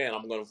White Sox fan,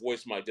 I'm going to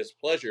voice my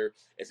displeasure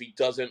if he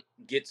doesn't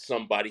get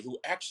somebody who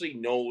actually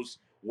knows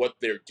what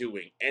they're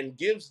doing and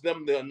gives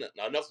them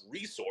enough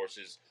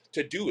resources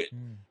to do it.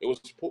 It was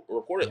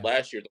reported Yeah.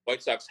 last year the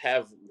White Sox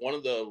have one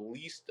of the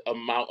least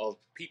amount of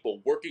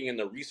people working in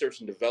the research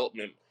and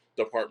development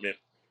department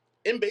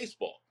in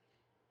baseball.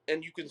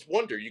 And you can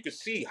wonder, you can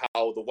see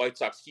how the White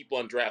Sox keep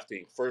on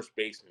drafting first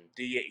basemen,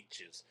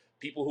 DHs,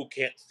 people who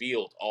can't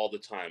field all the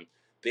time.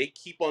 They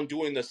keep on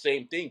doing the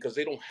same thing because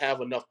they don't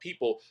have enough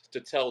people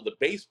to tell the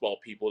baseball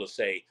people to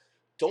say,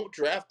 don't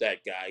draft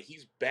that guy.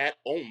 He's bat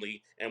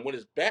only. And when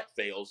his bat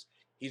fails,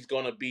 he's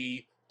going to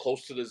be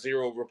close to the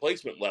zero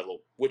replacement level,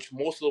 which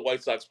most of the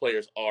White Sox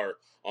players are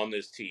on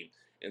this team.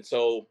 And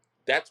so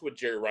that's what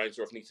Jerry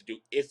Reinsdorf needs to do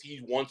if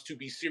he wants to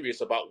be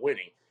serious about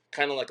winning,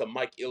 kind of like a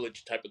Mike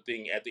Ilitch type of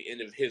thing at the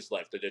end of his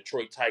life, the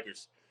Detroit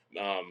Tigers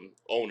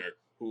owner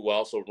who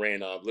also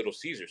ran Little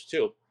Caesars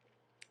too.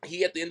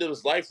 He at the end of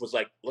his life was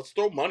like, let's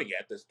throw money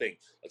at this thing.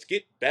 Let's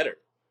get better.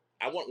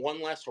 I want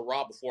one last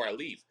hurrah before I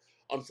leave.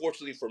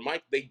 Unfortunately for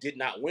Mike, they did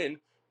not win,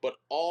 but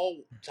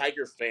all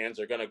Tiger fans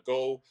are going to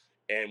go,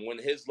 and when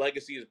his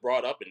legacy is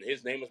brought up and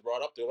his name is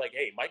brought up, they're like,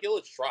 hey, Mike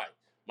Ilitch tried.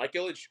 Mike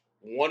Ilitch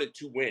wanted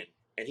to win,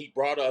 and he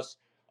brought us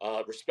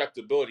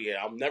respectability, and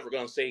I'm never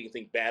going to say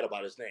anything bad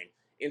about his name.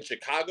 In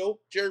Chicago,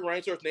 Jerry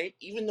Reinsdorf's name,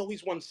 even though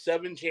he's won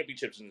 7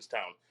 championships in this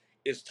town,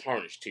 is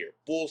tarnished here.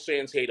 Bulls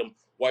fans hate him.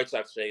 White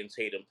Sox fans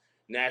hate him.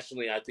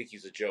 Nationally, I think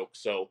he's a joke.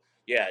 So,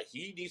 yeah,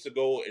 he needs to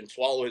go and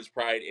swallow his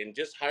pride and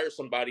just hire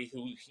somebody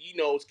who he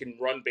knows can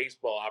run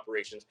baseball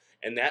operations.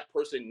 And that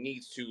person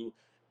needs to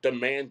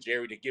demand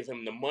Jerry to give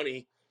him the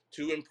money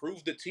to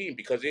improve the team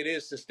because it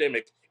is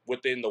systemic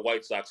within the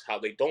White Sox how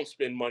they don't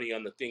spend money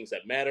on the things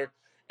that matter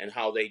and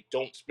how they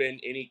don't spend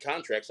any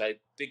contracts. I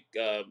think,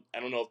 I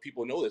don't know if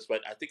people know this,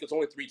 but I think it's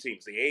only 3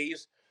 teams, the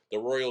A's, the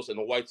Royals, and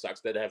the White Sox,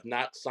 that have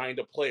not signed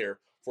a player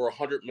for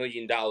 $100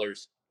 million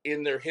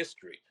in their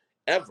history,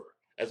 ever,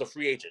 as a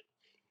free agent.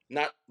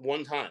 Not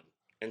one time.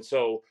 And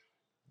so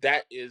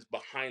that is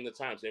behind the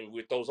times. And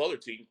with those other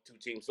two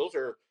teams, those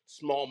are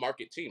small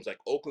market teams, like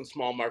Oakland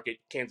small market,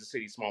 Kansas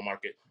City small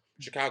market.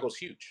 Chicago's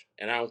huge.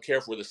 And I don't care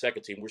if we're the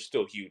second team, we're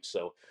still huge.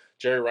 So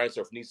Jerry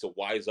Reinsdorf needs to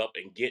wise up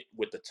and get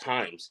with the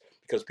times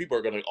because people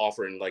are going to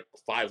offer in like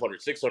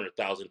 500,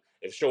 600,000.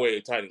 If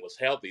Shohei Ohtani was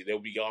healthy, they'll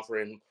be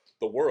offering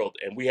the world.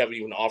 And we haven't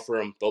even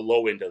offered him the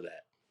low end of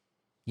that.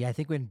 Yeah, I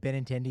think when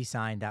Benintendi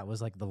signed, that was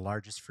like the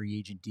largest free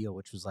agent deal,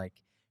 which was like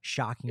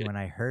shocking when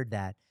I heard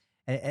that.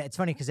 And it's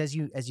funny because as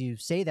you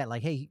say that,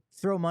 like, hey,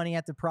 throw money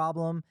at the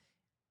problem,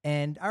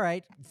 and all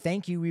right,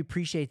 thank you, we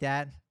appreciate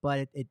that,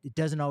 but it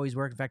doesn't always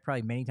work. In fact,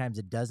 probably many times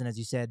it doesn't. As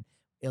you said,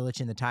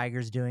 Ilitch and the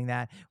Tigers doing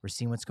that. We're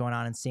seeing what's going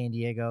on in San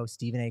Diego,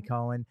 Stephen A.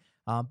 Cohen.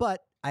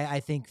 But I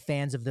think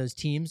fans of those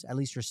teams at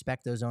least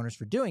respect those owners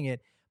for doing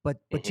it. But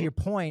to your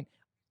point,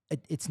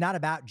 it's not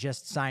about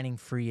just signing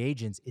free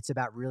agents. It's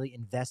about really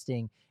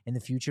investing in the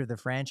future of the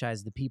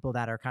franchise, the people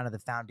that are kind of the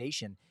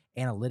foundation,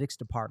 analytics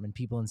department,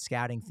 people in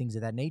scouting, things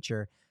of that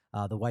nature.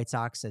 The White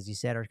Sox, as you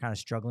said, are kind of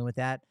struggling with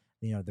that.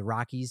 You know, the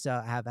Rockies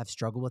have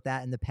struggled with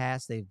that in the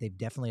past. They've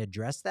definitely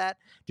addressed that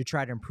to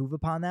try to improve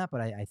upon that,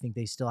 but I think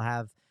they still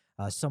have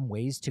some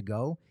ways to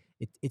go.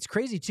 It's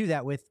crazy, too,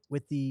 that with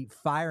the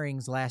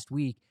firings last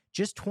week,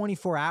 just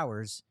 24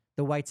 hours,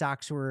 the White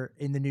Sox were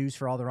in the news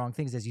for all the wrong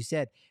things, as you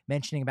said,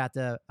 mentioning about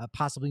the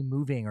possibly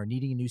moving or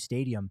needing a new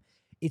stadium.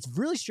 It's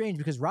really strange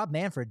because Rob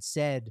Manfred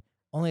said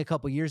only a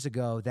couple years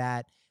ago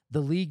that the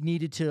league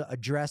needed to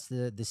address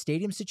the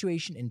stadium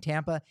situation in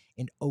Tampa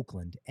and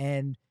Oakland,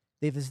 and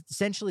they've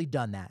essentially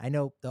done that. I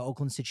know the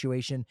Oakland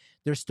situation,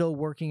 they're still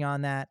working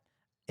on that,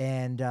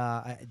 and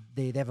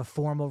they have a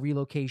formal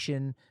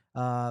relocation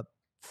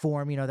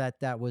form,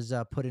 that was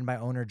put in by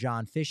owner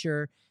John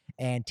Fisher.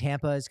 And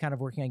Tampa is kind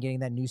of working on getting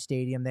that new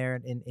stadium there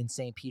in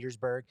St.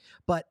 Petersburg.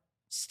 But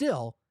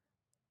still,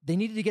 they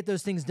needed to get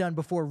those things done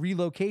before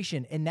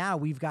relocation. And now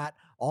we've got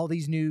all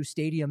these new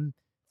stadium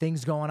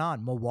things going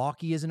on.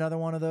 Milwaukee is another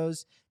one of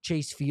those.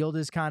 Chase Field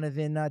is kind of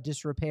in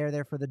disrepair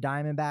there for the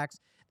Diamondbacks.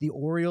 the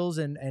Orioles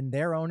and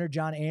their owner,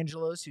 John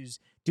Angelos, who's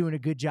doing a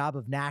good job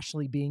of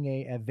nationally being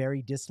a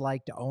very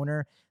disliked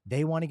owner.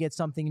 They want to get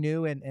something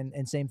new,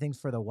 and same things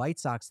for the White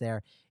Sox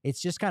there. It's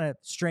just kind of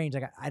strange.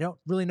 Like, I don't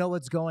really know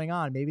what's going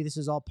on. Maybe this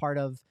is all part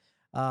of,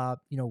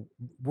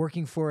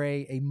 working for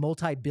a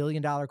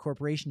multi-billion-dollar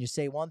corporation. You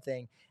say one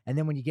thing, and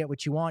then when you get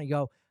what you want, you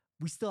go,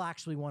 we still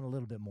actually want a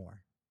little bit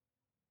more.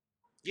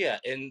 Yeah,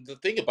 and the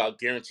thing about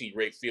guaranteed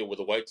rate field where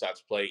the White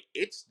Sox play,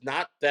 it's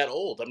not that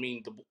old. I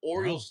mean, the No.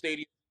 Orioles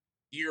Stadium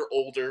year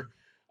older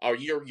or a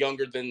year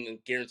younger than the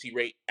guarantee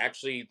rate.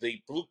 Actually,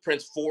 the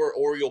blueprints for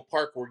Oriole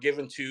Park were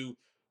given to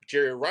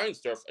Jerry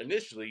Reinsdorf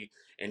initially,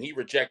 and he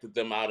rejected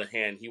them out of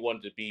hand. He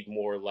wanted to be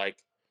more like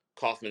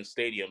Kauffman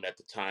Stadium at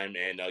the time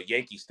and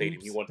Yankee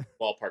Stadium. He Oops. wanted the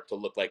ballpark to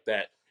look like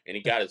that, and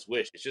he got his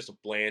wish. It's just a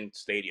bland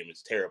stadium.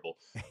 It's terrible.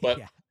 But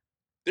Yeah.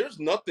 there's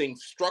nothing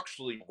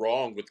structurally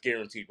wrong with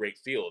guaranteed rate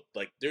field.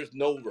 Like there's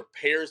no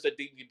repairs that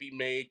need to be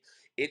made.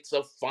 It's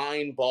a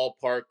fine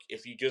ballpark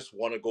if you just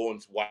want to go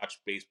and watch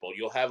baseball.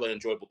 You'll have an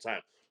enjoyable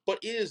time. But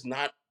it is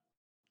not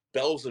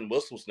bells and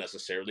whistles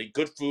necessarily.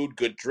 Good food,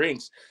 good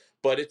drinks,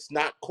 but it's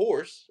not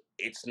Course,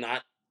 it's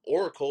not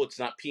Oracle, it's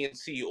not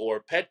PNC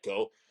or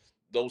Petco.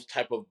 Those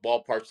type of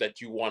ballparks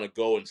that you want to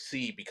go and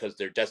see because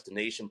they're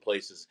destination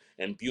places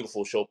and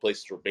beautiful show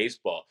places for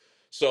baseball.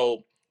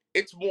 So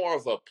it's more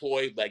of a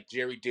ploy like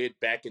Jerry did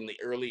back in the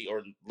early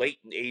or late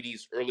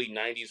 80s, early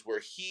 90s, where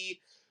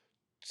he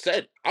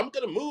said, I'm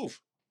going to move.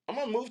 I'm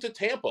going to move to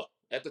Tampa.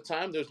 At the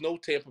time, there's no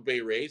Tampa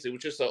Bay Rays. It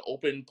was just an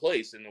open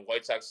place, and the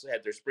White Sox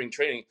had their spring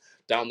training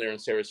down there in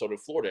Sarasota,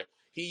 Florida.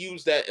 He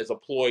used that as a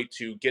ploy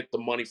to get the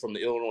money from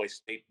the Illinois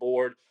State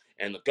Board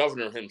and the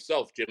governor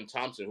himself, Jim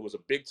Thompson, who was a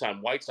big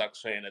time White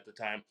Sox fan at the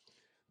time.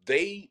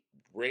 They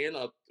ran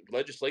a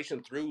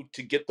legislation through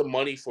to get the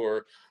money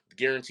for the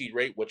guaranteed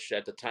rate, which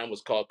at the time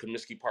was called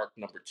Comiskey Park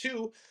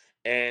 #2,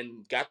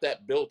 and got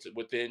that built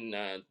within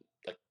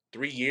like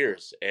 3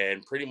 years.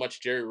 And pretty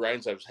much Jerry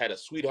Reinsdorf has had a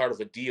sweetheart of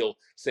a deal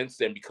since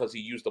then because he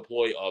used the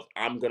ploy of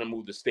I'm going to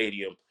move the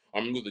stadium,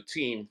 I'm going to move the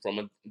team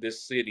from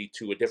this city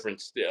to a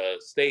different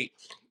state,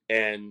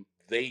 and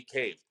they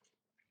caved.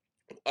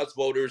 Us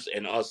voters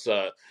and us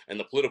and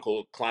the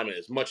political climate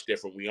is much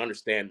different. We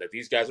understand that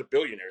these guys are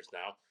billionaires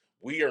now.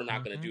 We are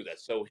not going to Hmm. do that.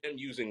 So him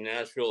using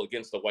Nashville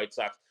against the White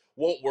Sox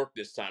won't work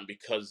this time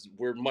because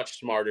we're much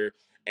smarter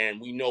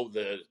and we know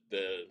the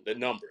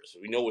numbers.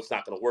 We know it's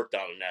not going to work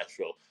down in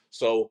Nashville.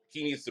 So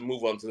he needs to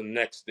move on to the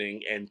next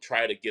thing and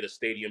try to get a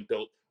stadium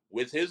built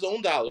with his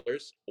own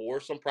dollars or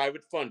some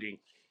private funding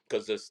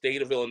because the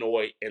state of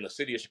Illinois and the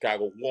city of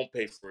Chicago won't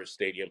pay for a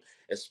stadium,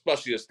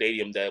 especially a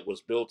stadium that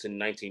was built in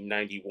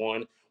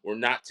 1991. We're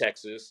not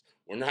Texas.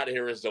 We're not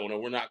Arizona.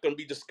 We're not going to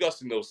be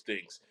discussing those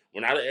things.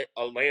 We're not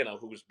Atlanta,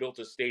 who has built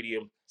a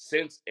stadium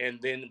since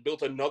and then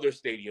built another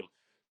stadium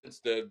since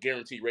the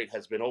guarantee rate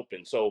has been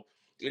open. So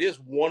it is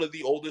one of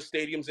the oldest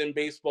stadiums in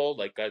baseball,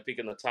 like I think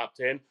in the top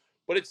 10,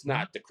 but it's Hmm.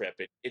 not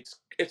decrepit. It's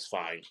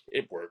fine.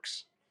 It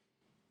works.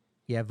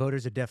 Yeah,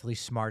 voters are definitely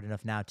smart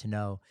enough now to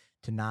know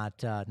to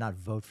not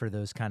vote for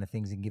those kind of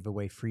things and give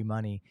away free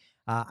money.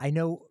 I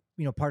know,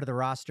 part of the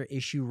roster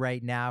issue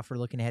right now, if we're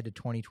looking ahead to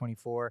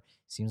 2024,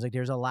 seems like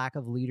there's a lack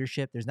of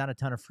leadership. There's not a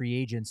ton of free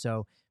agents,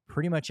 so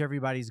pretty much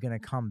everybody's going to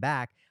come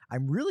back.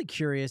 I'm really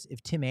curious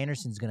if Tim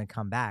Anderson's going to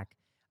come back.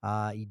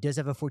 He does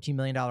have a $14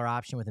 million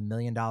option with $1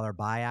 million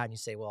buyout, and you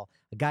say, well,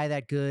 a guy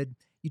that good,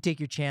 you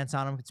take your chance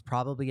on him. It's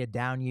probably a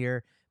down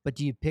year, but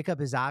do you pick up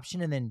his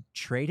option and then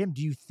trade him?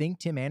 Do you think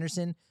Tim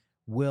Anderson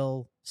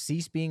will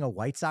cease being a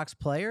White Sox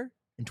player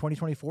in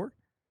 2024?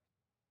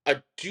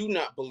 I do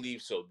not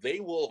believe so. They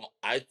will,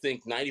 I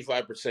think,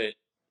 95%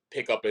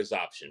 pick up his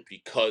option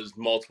because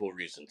multiple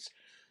reasons.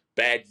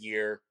 Bad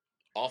year,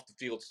 off the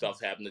field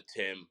stuff happened to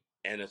Tim,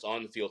 and his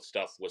on the field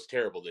stuff was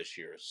terrible this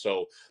year.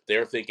 So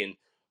they're thinking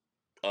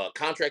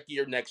contract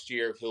year next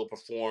year, he'll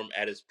perform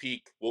at his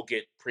peak. We'll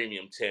get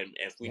premium Tim.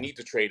 And if we Yeah. need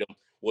to trade him,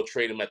 we'll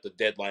trade him at the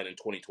deadline in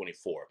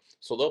 2024.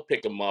 So they'll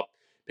pick him up,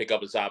 pick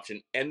up his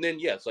option. And then,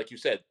 yes, like you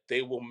said,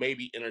 they will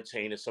maybe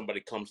entertain if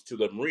somebody comes to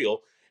them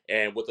real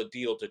and with a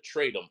deal to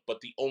trade him.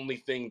 But the only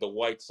thing the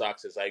White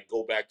Sox, as I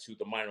go back to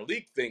the minor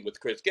league thing with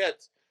Chris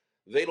Getz,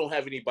 they don't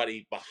have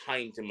anybody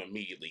behind him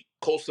immediately.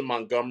 Colson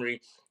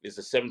Montgomery is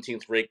the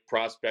 17th ranked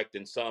prospect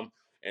in some,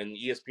 and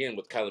ESPN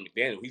with Kyler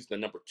McDaniel, he's the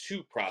number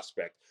 2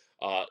 prospect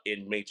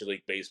in Major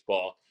League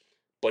Baseball.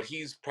 But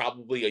he's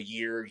probably a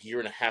year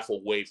and a half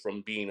away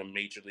from being a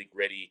Major League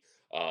ready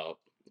uh,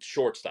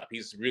 shortstop.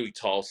 He's really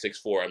tall,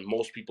 6'4", and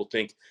most people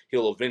think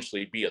he'll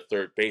eventually be a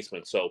third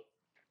baseman. So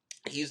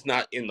he's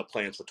not in the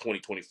plans for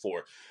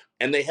 2024.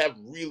 And they have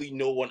really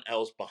no one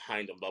else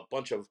behind him. A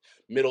bunch of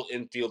middle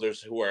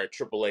infielders who are at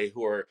AAA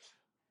who are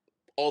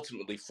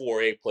ultimately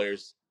 4A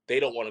players. They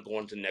don't want to go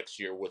into next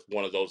year with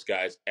one of those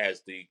guys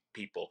as the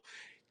people.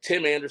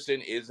 Tim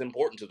Anderson is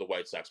important to the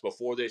White Sox.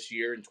 Before this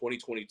year in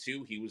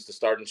 2022, he was the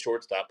starting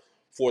shortstop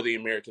for the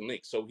American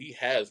League. So he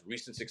has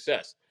recent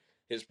success.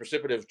 His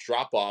precipitative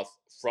drop off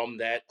from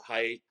that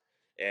height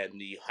and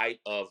the height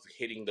of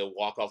hitting the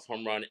walk-off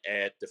home run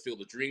at the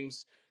Field of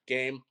Dreams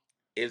game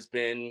has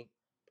been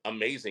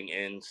amazing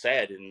and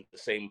sad in the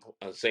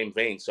same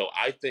vein. So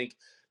I think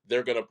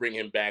they're going to bring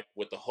him back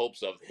with the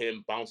hopes of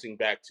him bouncing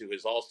back to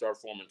his All-Star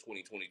form in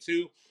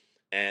 2022.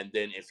 And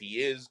then if he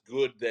is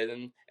good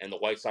then and the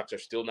White Sox are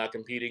still not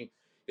competing,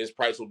 his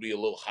price will be a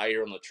little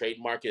higher on the trade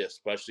market,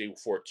 especially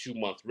for a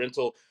 2-month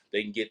rental.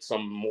 They can get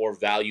some more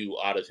value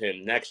out of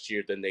him next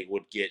year than they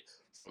would get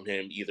from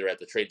him either at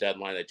the trade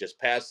deadline that just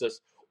passed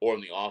us or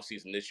in the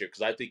offseason this year.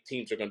 Because I think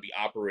teams are going to be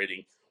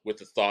operating with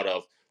the thought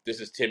of this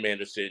is Tim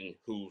Anderson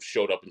who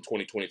showed up in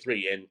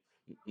 2023, and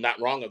not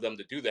wrong of them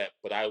to do that.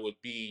 But I would,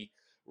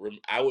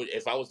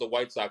 if I was the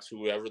White Sox,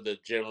 whoever the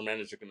general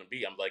manager going to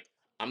be, I'm like,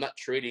 I'm not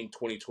trading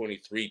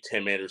 2023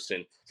 Tim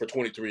Anderson for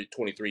 23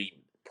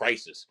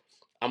 prices.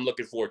 I'm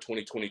looking for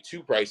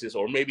 2022 prices,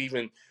 or maybe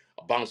even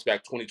a bounce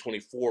back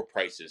 2024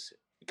 prices,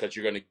 because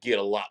you're going to get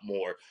a lot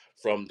more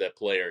from that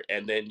player.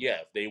 And then,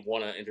 yeah, if they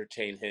want to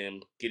entertain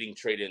him getting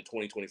traded in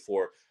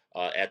 2024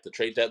 at the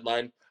trade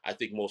deadline, I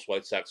think most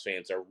White Sox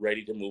fans are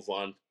ready to move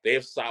on. They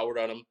have soured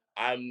on him.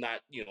 I'm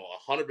not,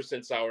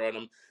 100% soured on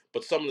him,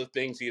 but some of the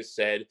things he has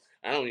said,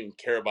 I don't even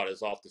care about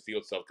his off the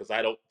field stuff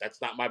because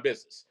that's not my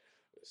business.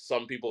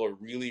 Some people are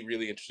really,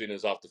 really interested in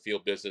his off the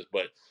field business,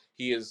 but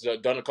he has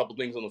done a couple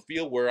things on the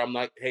field where I'm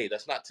like, hey,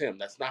 that's not Tim.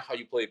 That's not how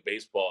you play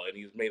baseball. And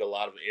he's made a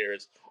lot of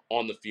errors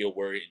on the field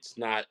where it's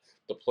not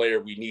the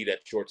player we need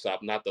at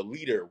shortstop, not the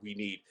leader we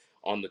need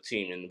on the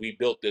team. And we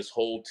built this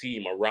whole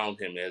team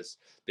around him, as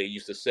they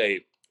used to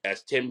say,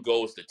 as Tim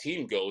goes, the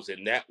team goes.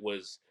 And that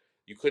was,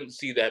 you couldn't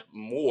see that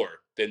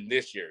more than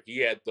this year. He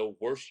had the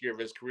worst year of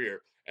his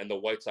career, and the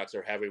White Sox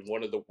are having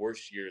one of the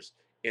worst years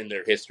in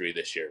their history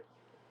this year.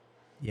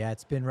 Yeah,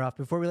 it's been rough.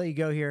 Before we let you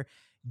go here,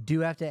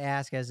 do have to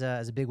ask, as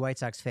a big White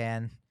Sox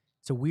fan,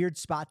 it's a weird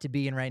spot to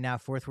be in right now.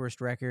 Fourth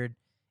worst record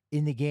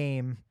in the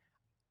game.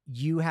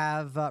 You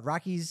have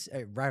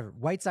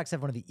White Sox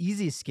have one of the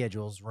easiest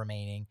schedules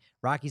remaining.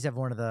 Rockies have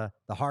one of the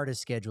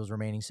hardest schedules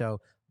remaining.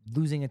 So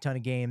losing a ton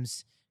of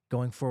games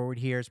going forward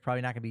here is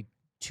probably not going to be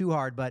too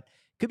hard, but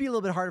could be a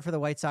little bit harder for the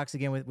White Sox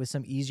again with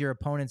some easier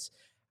opponents.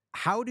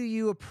 How do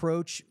you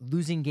approach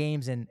losing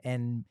games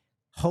and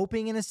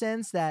hoping, in a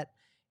sense, that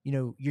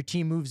your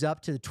team moves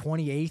up to the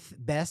 28th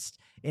best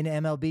in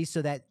MLB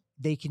so that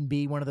they can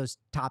be one of those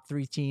top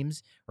 3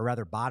 teams, or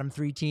rather bottom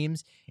 3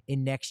 teams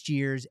in next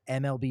year's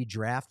MLB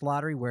draft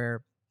lottery,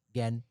 where,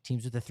 again,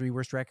 teams with the 3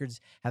 worst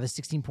records have a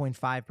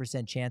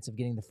 16.5% chance of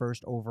getting the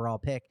first overall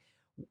pick.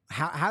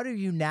 How do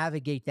you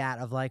navigate that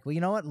of like, well,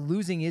 you know what,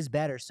 losing is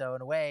better. So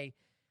in a way,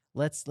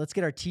 let's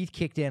get our teeth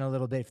kicked in a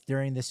little bit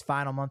during this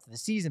final month of the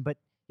season, but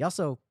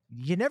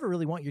you never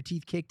really want your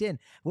teeth kicked in.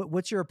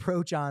 What's your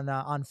approach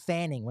on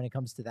fanning when it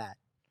comes to that?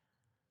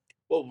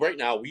 Well, right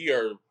now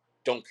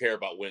don't care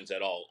about wins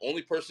at all.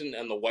 Only person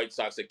on the White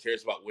Sox that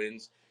cares about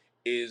wins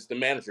is the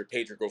manager,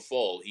 Pedro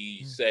Grifol.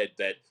 He said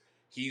that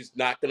he's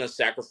not going to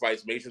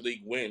sacrifice major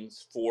league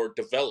wins for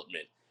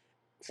development.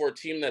 For a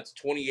team that's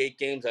 28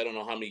 games, I don't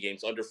know how many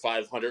games, under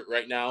 500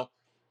 right now,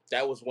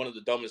 that was one of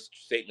the dumbest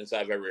statements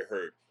I've ever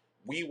heard.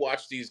 We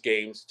watch these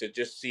games to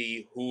just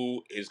see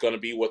who is going to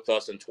be with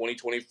us in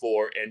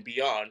 2024 and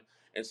beyond,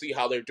 and see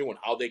how they're doing,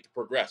 how they can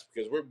progress,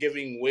 because we're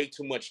giving way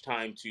too much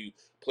time to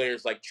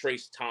players like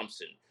Trace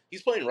Thompson.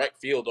 He's playing right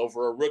field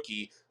over a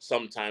rookie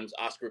sometimes,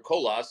 Oscar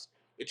Colas.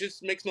 It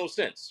just makes no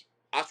sense.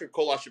 Oscar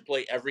Colas should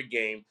play every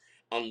game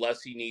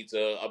unless he needs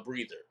a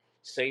breather.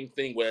 Same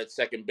thing with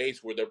second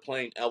base, where they're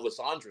playing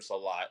Elvis Andrus a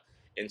lot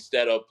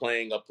instead of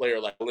playing a player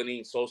like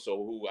Lenyn Soso,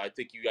 who I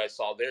think you guys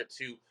saw there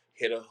too,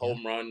 hit a Yeah,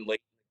 home run late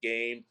in the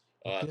game,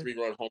 look good.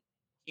 3-run home.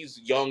 He's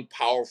young,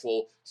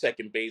 powerful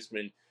second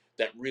baseman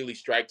that really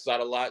strikes out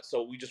a lot.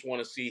 So we just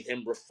want to see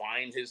him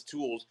refine his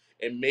tools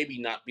and maybe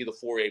not be the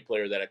 4A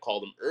player that I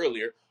called him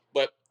earlier.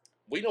 But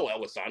we know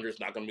Elvis Andrus is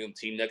not going to be on the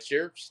team next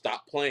year.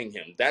 Stop playing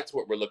him. That's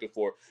what we're looking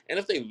for. And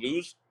if they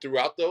lose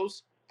throughout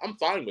those, I'm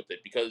fine with it,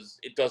 because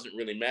it doesn't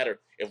really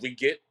matter. If we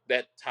get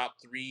that top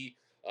 3,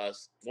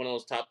 one of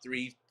those top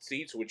 3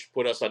 seats, which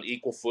put us on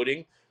equal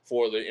footing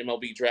for the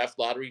MLB draft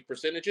lottery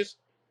percentages,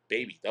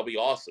 baby, that'll be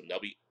awesome.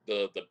 That'll be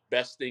the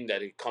best thing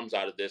that it comes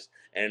out of this.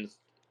 And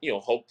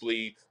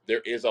hopefully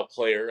there is a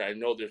player. I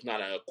know there's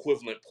not an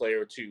equivalent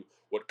player to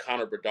what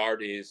Connor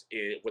Bedard is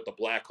with the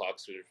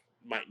Blackhawks. There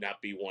might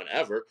not be one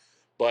ever,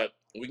 but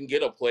we can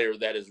get a player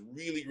that is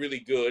really, really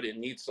good and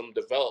needs some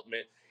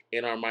development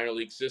in our minor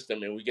league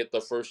system, and we get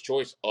the first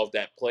choice of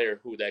that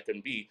player, who that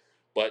can be.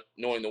 But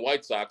knowing the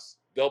White Sox,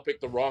 they'll pick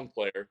the wrong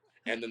player,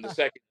 and then the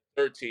second,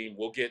 third team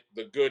will get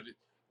the good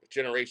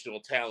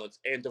generational talents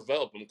and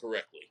develop them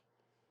correctly.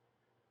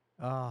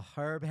 Oh,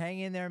 Herb,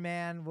 hang in there,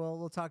 man.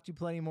 We'll talk to you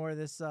plenty more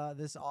this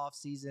off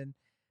season.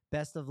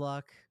 Best of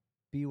luck.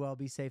 Be well,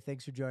 be safe.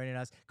 Thanks for joining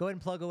us. Go ahead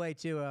and plug away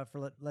too,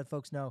 for let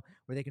folks know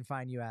where they can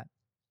find you at.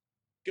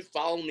 You can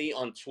follow me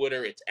on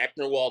Twitter. It's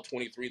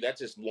Ecknerwall23. That's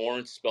just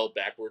Lawrence spelled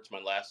backwards,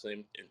 my last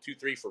name, and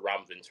 23 for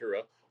Robin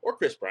Ventura or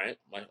Chris Bryant,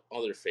 my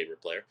other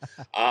favorite player.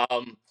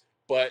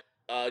 But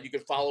you can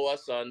follow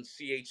us on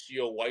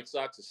CHGO White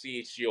Sox, or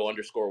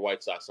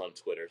CHGO_White Sox on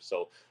Twitter.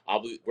 So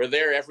we're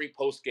there every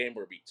post game.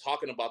 We'll be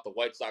talking about the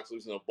White Sox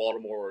losing to the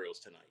Baltimore Orioles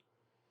tonight.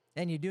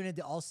 And you're doing it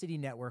the All City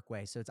Network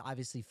way, so it's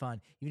obviously fun.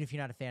 Even if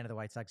you're not a fan of the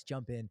White Sox,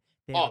 jump in.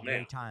 They have Oh a man,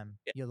 great time.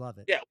 yeah, You'll love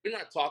it. yeah. We're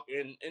not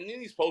talking, and in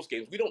these post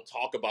games, we don't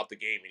talk about the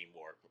game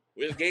anymore.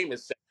 The game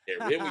is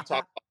secondary. Then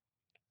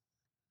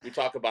we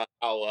talk about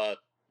how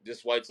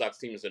this White Sox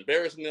team is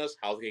embarrassing us,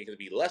 how they can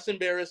be less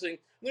embarrassing. And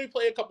then we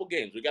play a couple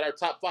games. We got our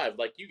top five,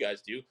 like you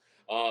guys do,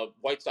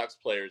 White Sox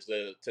players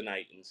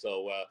tonight, and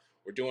so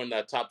we're doing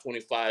the top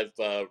 25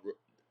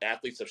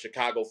 athletes of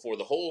Chicago for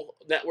the whole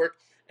network,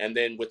 and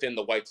then within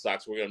the White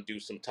Sox, we're going to do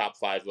some top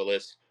five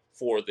lists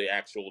for the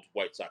actual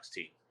White Sox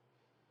team.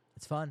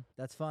 It's fun.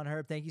 That's fun,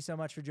 Herb. Thank you so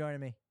much for joining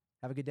me.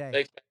 Have a good day.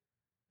 Thanks.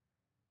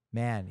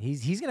 Man,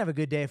 he's gonna have a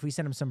good day if we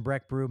send him some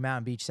Breck Brew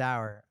Mountain Beach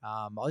Sour.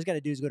 All he's got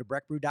to do is go to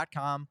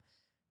breckbrew.com,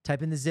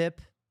 type in the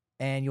zip,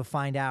 and you'll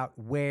find out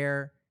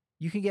where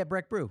you can get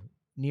Breck Brew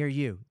near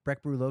you.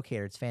 Breck Brew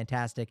Locator. It's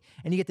fantastic.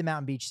 And you get the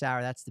Mountain Beach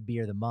Sour. That's the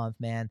beer of the month,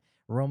 man.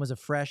 Aromas of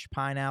fresh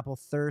pineapple,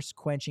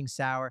 thirst-quenching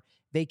sour.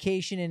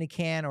 Vacation in a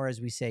can, or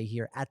as we say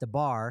here, at the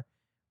bar,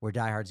 where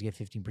diehards get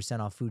 15%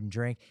 off food and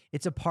drink.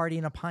 It's a party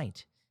in a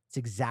pint. It's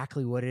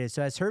exactly what it is.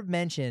 So as Herb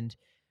mentioned,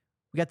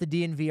 we got the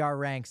DNVR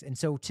ranks. And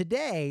so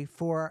today,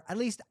 for at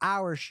least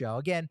our show,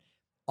 again,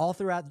 all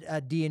throughout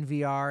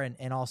DNVR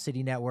and All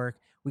City Network,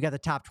 we got the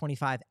top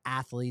 25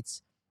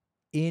 athletes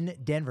in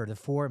Denver, the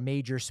 4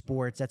 major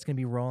sports. That's going to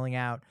be rolling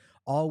out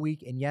all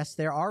week. And yes,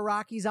 there are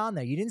Rockies on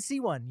there. You didn't see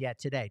one yet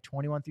today,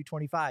 21 through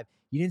 25.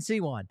 You didn't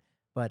see one.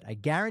 But I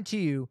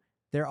guarantee you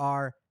there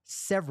are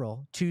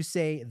several, to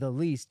say the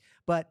least.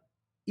 But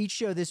each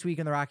show this week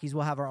in the Rockies,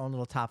 we'll have our own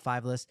little top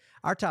 5 list.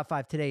 Our top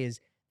 5 today is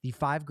the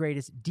 5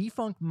 greatest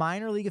defunct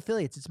minor league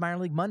affiliates. It's Minor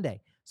League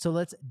Monday. So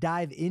let's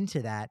dive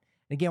into that.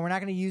 And again, we're not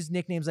going to use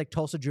nicknames like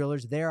Tulsa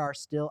Drillers. They are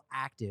still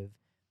active.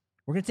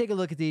 We're going to take a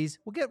look at these.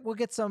 We'll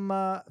get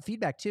some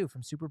feedback, too,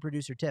 from super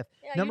producer Tiff.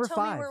 Yeah, number you tell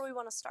 5. me where we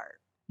want to start.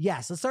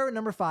 Yes, let's start with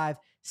number 5,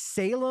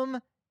 Salem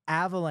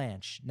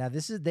Avalanche. Now,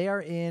 they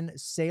are in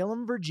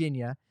Salem,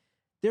 Virginia.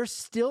 They're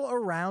still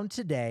around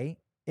today,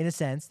 in a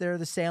sense. They're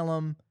the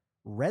Salem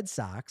Red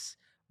Sox,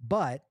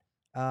 but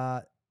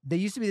they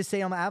used to be the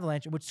Salem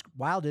Avalanche. What's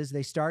wild is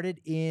they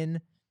started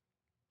in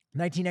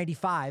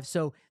 1995,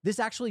 so this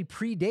actually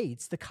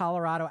predates the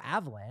Colorado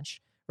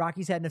Avalanche.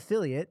 Rockies had an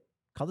affiliate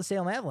called the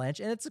Salem Avalanche,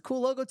 and it's a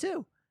cool logo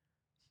too.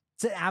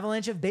 It's an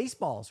avalanche of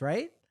baseballs,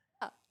 right?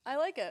 Yeah, I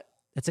like it.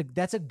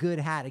 That's a good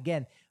hat.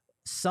 Again,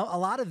 a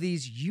lot of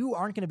these you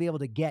aren't going to be able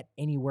to get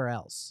anywhere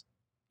else.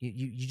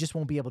 You just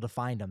won't be able to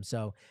find them.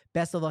 So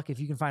best of luck if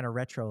you can find a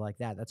retro like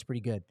that. That's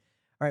pretty good.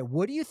 All right,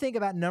 what do you think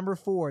about number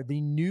 4,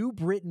 the New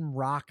Britain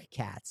Rock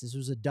Cats? This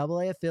was a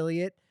AA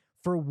affiliate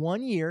for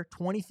 1 year,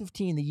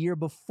 2015, the year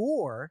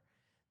before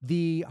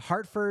the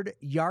Hartford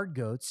Yard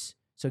Goats.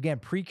 So again,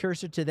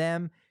 precursor to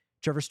them.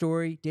 Trevor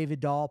Story, David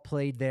Dahl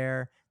played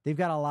there. They've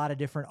got a lot of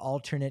different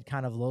alternate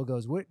kind of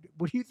logos. What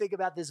do you think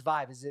about this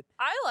vibe? Is it?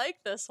 I like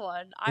this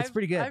one. It's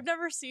pretty good. I've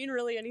never seen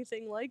really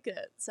anything like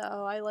it, so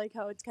I like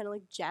how it's kind of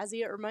like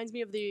jazzy. It reminds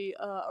me of the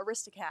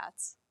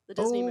Aristocats, the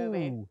Disney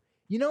movie.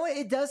 You know what?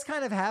 It does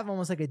kind of have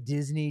almost like a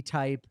Disney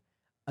type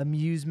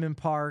amusement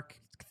park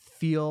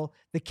feel.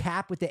 The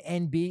cap with the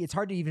NB, it's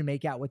hard to even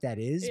make out what that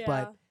is,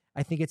 but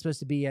I think it's supposed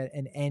to be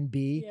an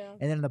NB. Yeah.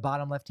 And then in the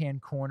bottom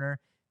left-hand corner,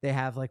 they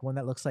have like one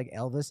that looks like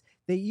Elvis.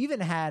 They even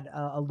had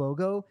a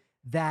logo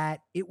that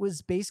it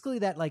was basically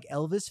that like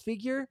Elvis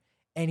figure,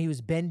 and he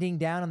was bending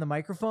down on the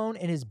microphone,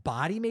 and his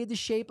body made the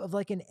shape of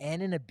like an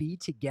N and a B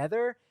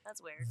together.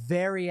 That's weird.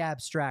 Very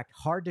abstract.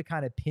 Hard to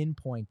kind of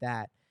pinpoint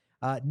that.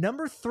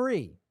 Number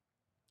 3.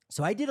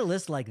 So I did a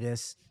list like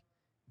this,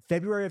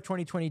 February of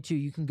 2022.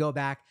 You can go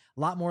back, a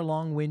lot more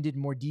long-winded,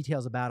 more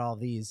details about all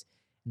these.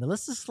 And the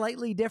list is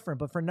slightly different,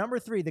 but for number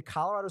 3, the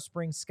Colorado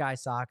Springs Sky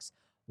Sox,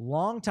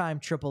 longtime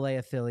AAA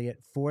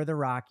affiliate for the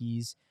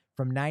Rockies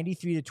from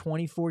 93 to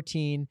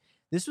 2014.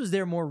 This was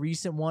their more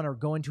recent one, or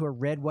going to a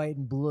red, white,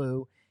 and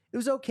blue. It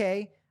was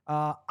okay.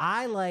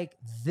 I like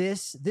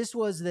this. This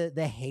was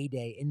the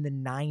heyday in the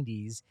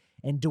 90s.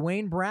 And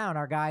Dwayne Brown,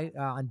 our guy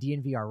on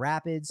DNVR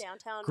Rapids.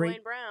 Downtown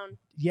great, Dwayne Brown.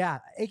 Yeah,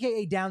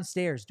 a.k.a.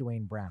 Downstairs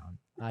Dwayne Brown.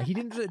 He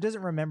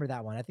doesn't remember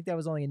that one. I think that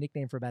was only a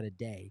nickname for about a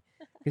day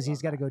because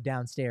he's got to go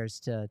downstairs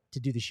to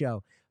do the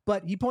show.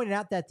 But he pointed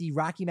out that the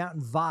Rocky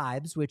Mountain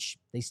Vibes, which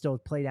they still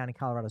play down in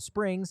Colorado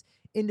Springs,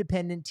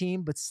 independent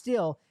team, but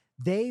still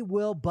they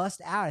will bust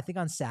out, I think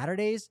on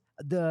Saturdays,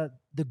 the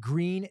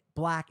green,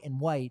 black, and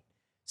white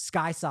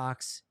Sky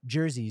Sox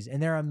jerseys.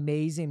 And they're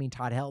amazing. I mean,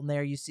 Todd Helton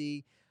there, you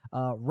see,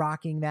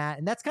 rocking that.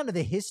 And that's kind of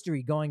the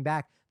history going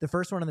back. The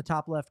first one in the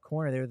top left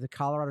corner, they're the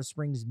Colorado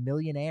Springs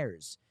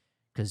Millionaires.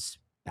 Because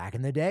back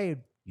in the day,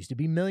 used to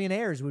be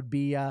millionaires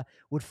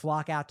would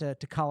flock out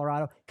to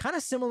Colorado. Kind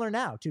of similar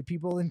now to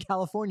people in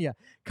California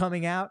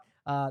coming out.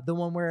 The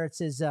one where it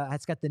says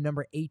it's got the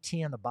number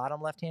 18 on the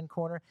bottom left-hand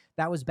corner.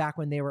 That was back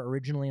when they were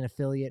originally an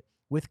affiliate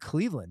with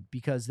Cleveland,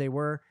 because they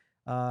were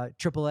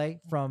AAA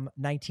from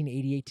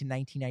 1988 to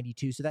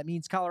 1992. So that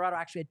means Colorado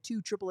actually had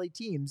 2 AAA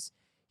teams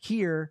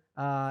here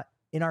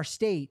in our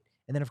state.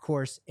 And then, of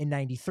course, in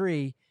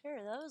 93,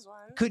 those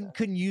ones.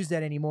 Couldn't use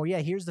that anymore. Yeah,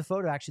 here's the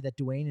photo actually that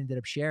Dwayne ended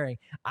up sharing.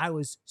 I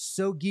was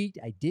so geeked.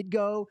 I did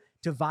go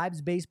to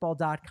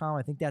vibesbaseball.com.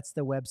 I think that's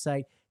the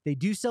website. They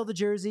do sell the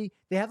jersey.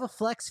 They have a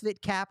flex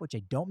fit cap, which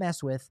I don't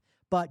mess with,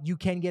 but you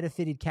can get a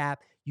fitted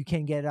cap. You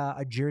can get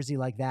a jersey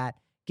like that.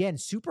 Again,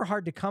 super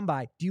hard to come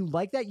by. Do you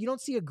like that? You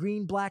don't see a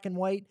green, black, and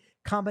white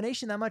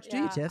combination that much, do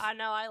you, Tiff? I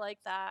know. I like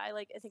that. I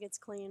think it's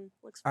clean.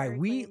 Looks All very right,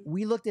 clean.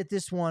 we looked at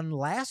this one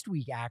last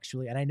week,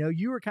 actually, and I know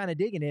you were kind of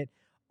digging it.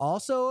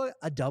 Also,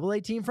 a AA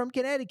team from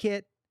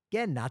Connecticut.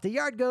 Again, not the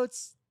Yard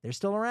Goats. They're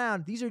still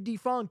around. These are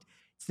defunct.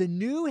 It's the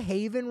New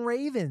Haven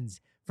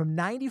Ravens from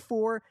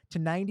 94 to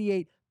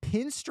 98.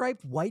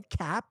 Pinstriped white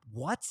cap.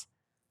 What?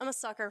 I'm a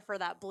sucker for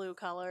that blue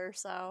color,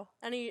 so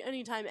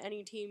anytime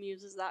any team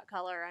uses that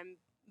color, I'm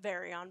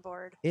very on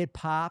board. It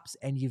pops,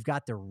 and you've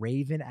got the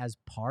Raven as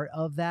part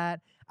of that.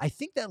 I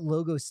think that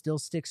logo still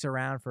sticks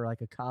around for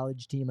like a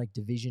college team like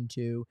Division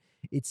II.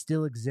 It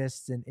still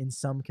exists in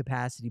some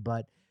capacity,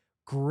 but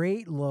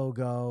great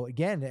logo.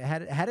 Again, it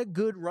had a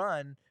good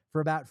run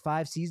for about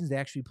 5 seasons. They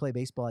actually play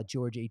baseball at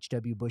George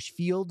H.W. Bush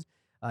Field,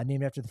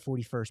 named after the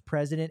 41st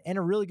president, and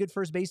a really good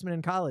first baseman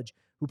in college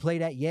who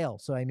played at Yale.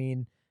 So, I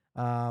mean,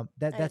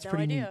 that's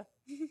pretty neat.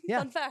 Yeah.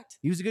 Fun fact.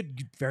 He was a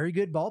very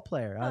good ball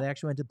player. They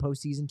actually went to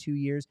postseason 2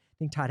 years. I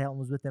think Todd Helton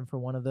was with them for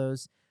one of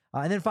those.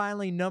 And then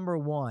finally, number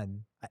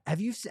 1. Had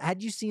you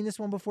seen this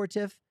one before,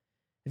 Tiff?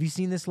 Have you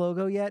seen this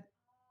logo yet?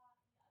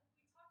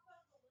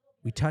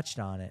 We touched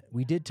on it.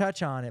 We did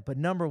touch on it, but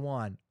number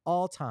 1,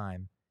 all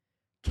time,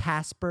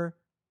 Casper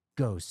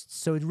Ghosts.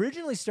 So it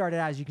originally started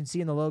out, as you can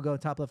see in the logo,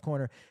 top left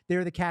corner, they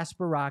were the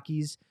Casper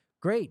Rockies.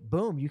 Great,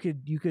 boom. You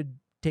could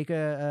take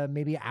a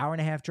maybe an hour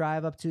and a half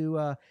drive up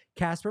to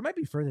Casper. It might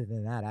be further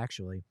than that,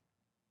 actually.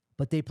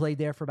 But they played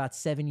there for about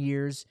 7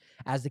 years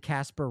as the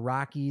Casper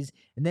Rockies.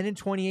 And then in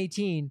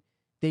 2018,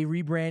 they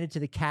rebranded to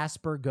the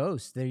Casper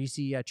Ghosts. There you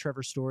see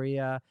Trevor Story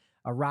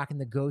rocking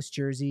the Ghost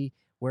jersey,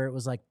 where it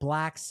was like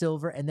black,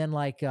 silver, and then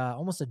like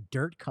almost a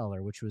dirt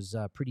color, which was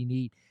pretty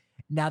neat.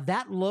 Now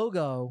that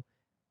logo,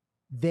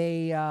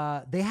 they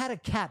had a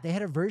cap. They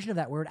had a version of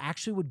that where it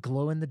actually would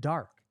glow in the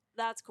dark.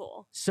 That's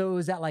cool. So it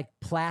was that like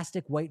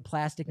white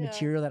plastic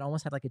material that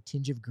almost had like a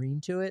tinge of green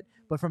to it,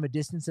 but from a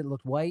distance it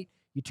looked white.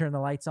 You turn the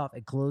lights off,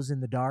 it glows in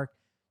the dark.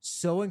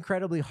 So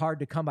incredibly hard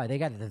to come by. They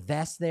got the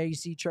vest there. You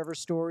see Trevor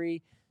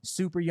Story,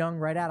 super young,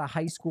 right out of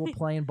high school,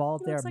 playing ball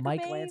up there at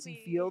Mike Lansing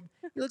Field.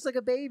 He looks like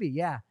a baby,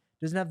 yeah.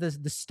 Doesn't have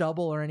the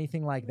stubble or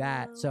anything like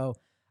that. So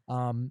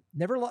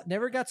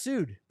never got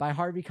sued by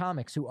Harvey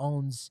Comics, who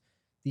owns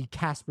the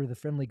Casper the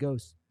Friendly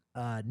Ghost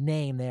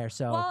name there.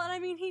 So well, and I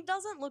mean, he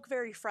doesn't look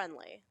very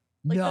friendly.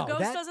 Like, no, the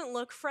ghost doesn't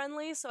look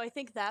friendly, so I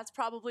think that's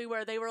probably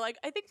where they were like,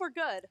 I think we're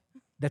good.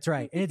 That's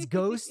right. And it's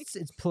ghosts.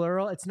 It's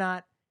plural. It's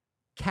not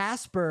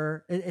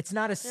Casper. It's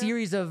not a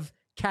series of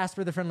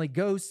Casper the Friendly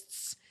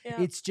Ghosts.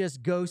 Yeah. It's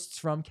just ghosts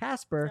from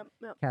Casper.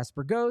 Yep.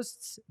 Casper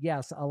Ghosts.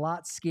 Yes, a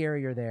lot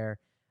scarier there.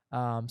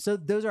 So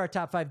those are our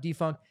top 5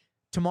 defunct.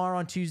 Tomorrow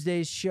on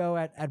Tuesday's show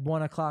at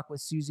 1 o'clock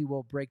with Susie,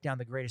 we'll break down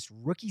the greatest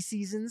rookie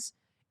seasons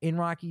in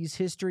Rockies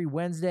history.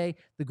 Wednesday,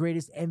 the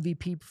greatest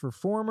MVP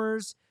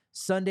performers.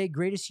 Sunday,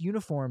 greatest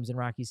uniforms in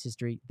Rockies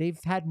history. They've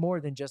had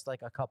more than just like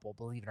a couple,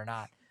 believe it or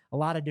not. A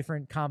lot of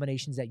different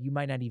combinations that you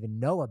might not even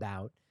know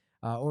about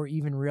or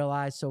even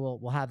realize. So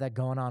we'll have that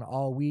going on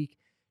all week.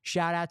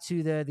 Shout out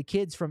to the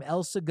kids from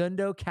El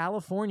Segundo,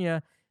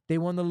 California. They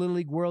won the Little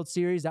League World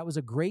Series. That was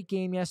a great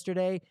game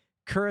yesterday.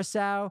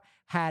 Curacao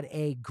had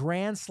a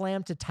grand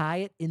slam to tie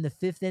it in the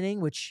 5th inning,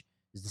 which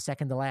is the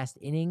second to last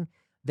inning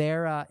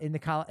there in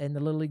the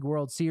Little League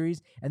World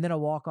Series, and then a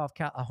walk-off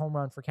a home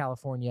run for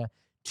California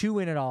to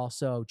win it all.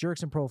 So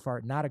Jerks and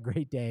Profart, not a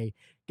great day,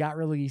 got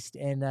released,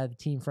 and the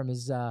team from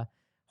his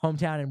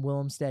hometown in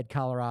Willemstad,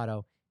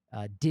 Colorado,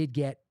 did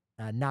get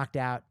knocked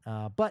out.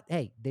 But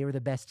hey, they were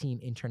the best team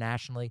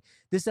internationally.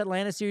 This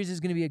Atlanta series is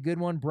going to be a good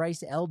one.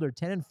 Bryce Elder,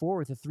 10-4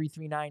 with a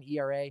 3.39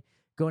 ERA,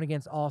 going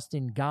against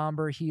Austin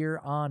Gomber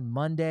here on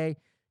Monday.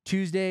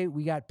 Tuesday,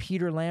 we got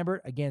Peter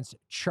Lambert against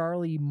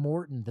Charlie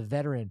Morton, the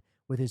veteran,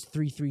 with his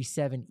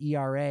 3.37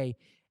 ERA.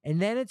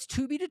 And then it's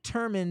to be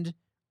determined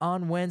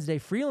on Wednesday.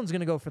 Freeland's going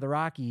to go for the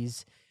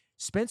Rockies.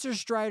 Spencer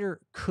Strider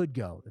could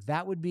go.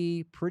 That would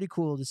be pretty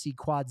cool to see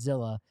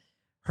Quadzilla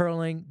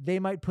hurling. They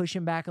might push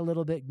him back a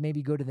little bit,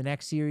 maybe go to the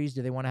next series.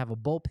 Do they want to have a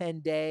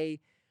bullpen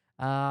day?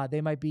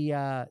 They might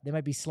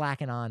be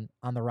slacking on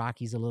the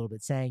Rockies a little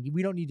bit, saying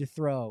we don't need to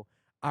throw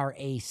our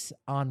ace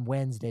on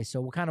Wednesday. So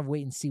we'll kind of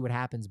wait and see what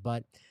happens.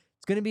 But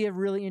it's going to be a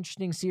really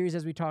interesting series,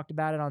 as we talked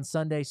about it on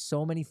Sunday.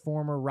 So many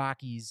former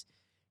Rockies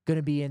going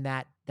to be in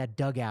that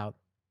dugout.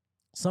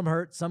 Some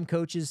hurt, some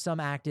coaches,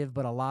 some active,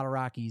 but a lot of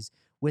Rockies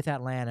with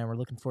Atlanta. And we're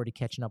looking forward to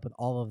catching up with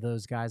all of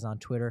those guys on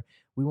Twitter.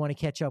 We want to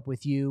catch up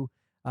with you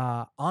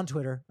on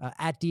Twitter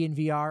at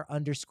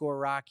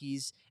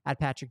DNVR_Rockies. At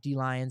Patrick D.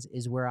 Lyons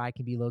is where I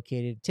can be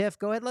located. Tiff,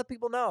 go ahead and let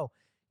people know.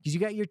 because you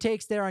got your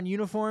takes there on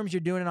uniforms. You're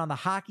doing it on the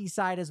hockey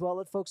side as well.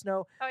 Let folks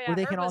know Oh yeah, where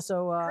they Herb can was,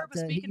 also Herb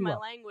was to hit speaking you my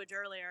up. language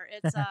earlier.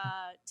 It's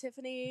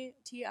Tiffany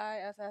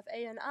TIFFANI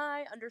 _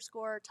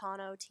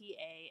 Tano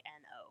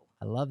TANO.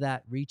 I love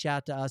that. Reach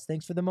out to us.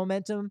 Thanks for the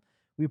momentum.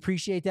 We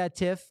appreciate that,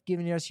 Tiff,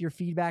 giving us your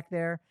feedback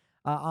there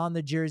on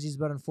the jerseys.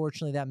 But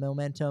unfortunately, that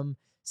momentum,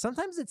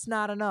 sometimes it's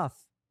not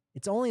enough.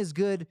 It's only as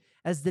good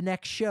as the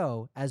next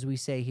show, as we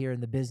say here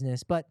in the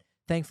business. But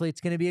thankfully,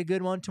 it's going to be a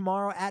good one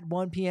tomorrow at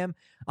 1 p.m.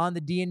 on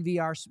the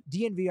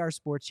DNVR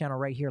Sports channel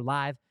right here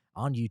live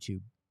on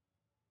YouTube.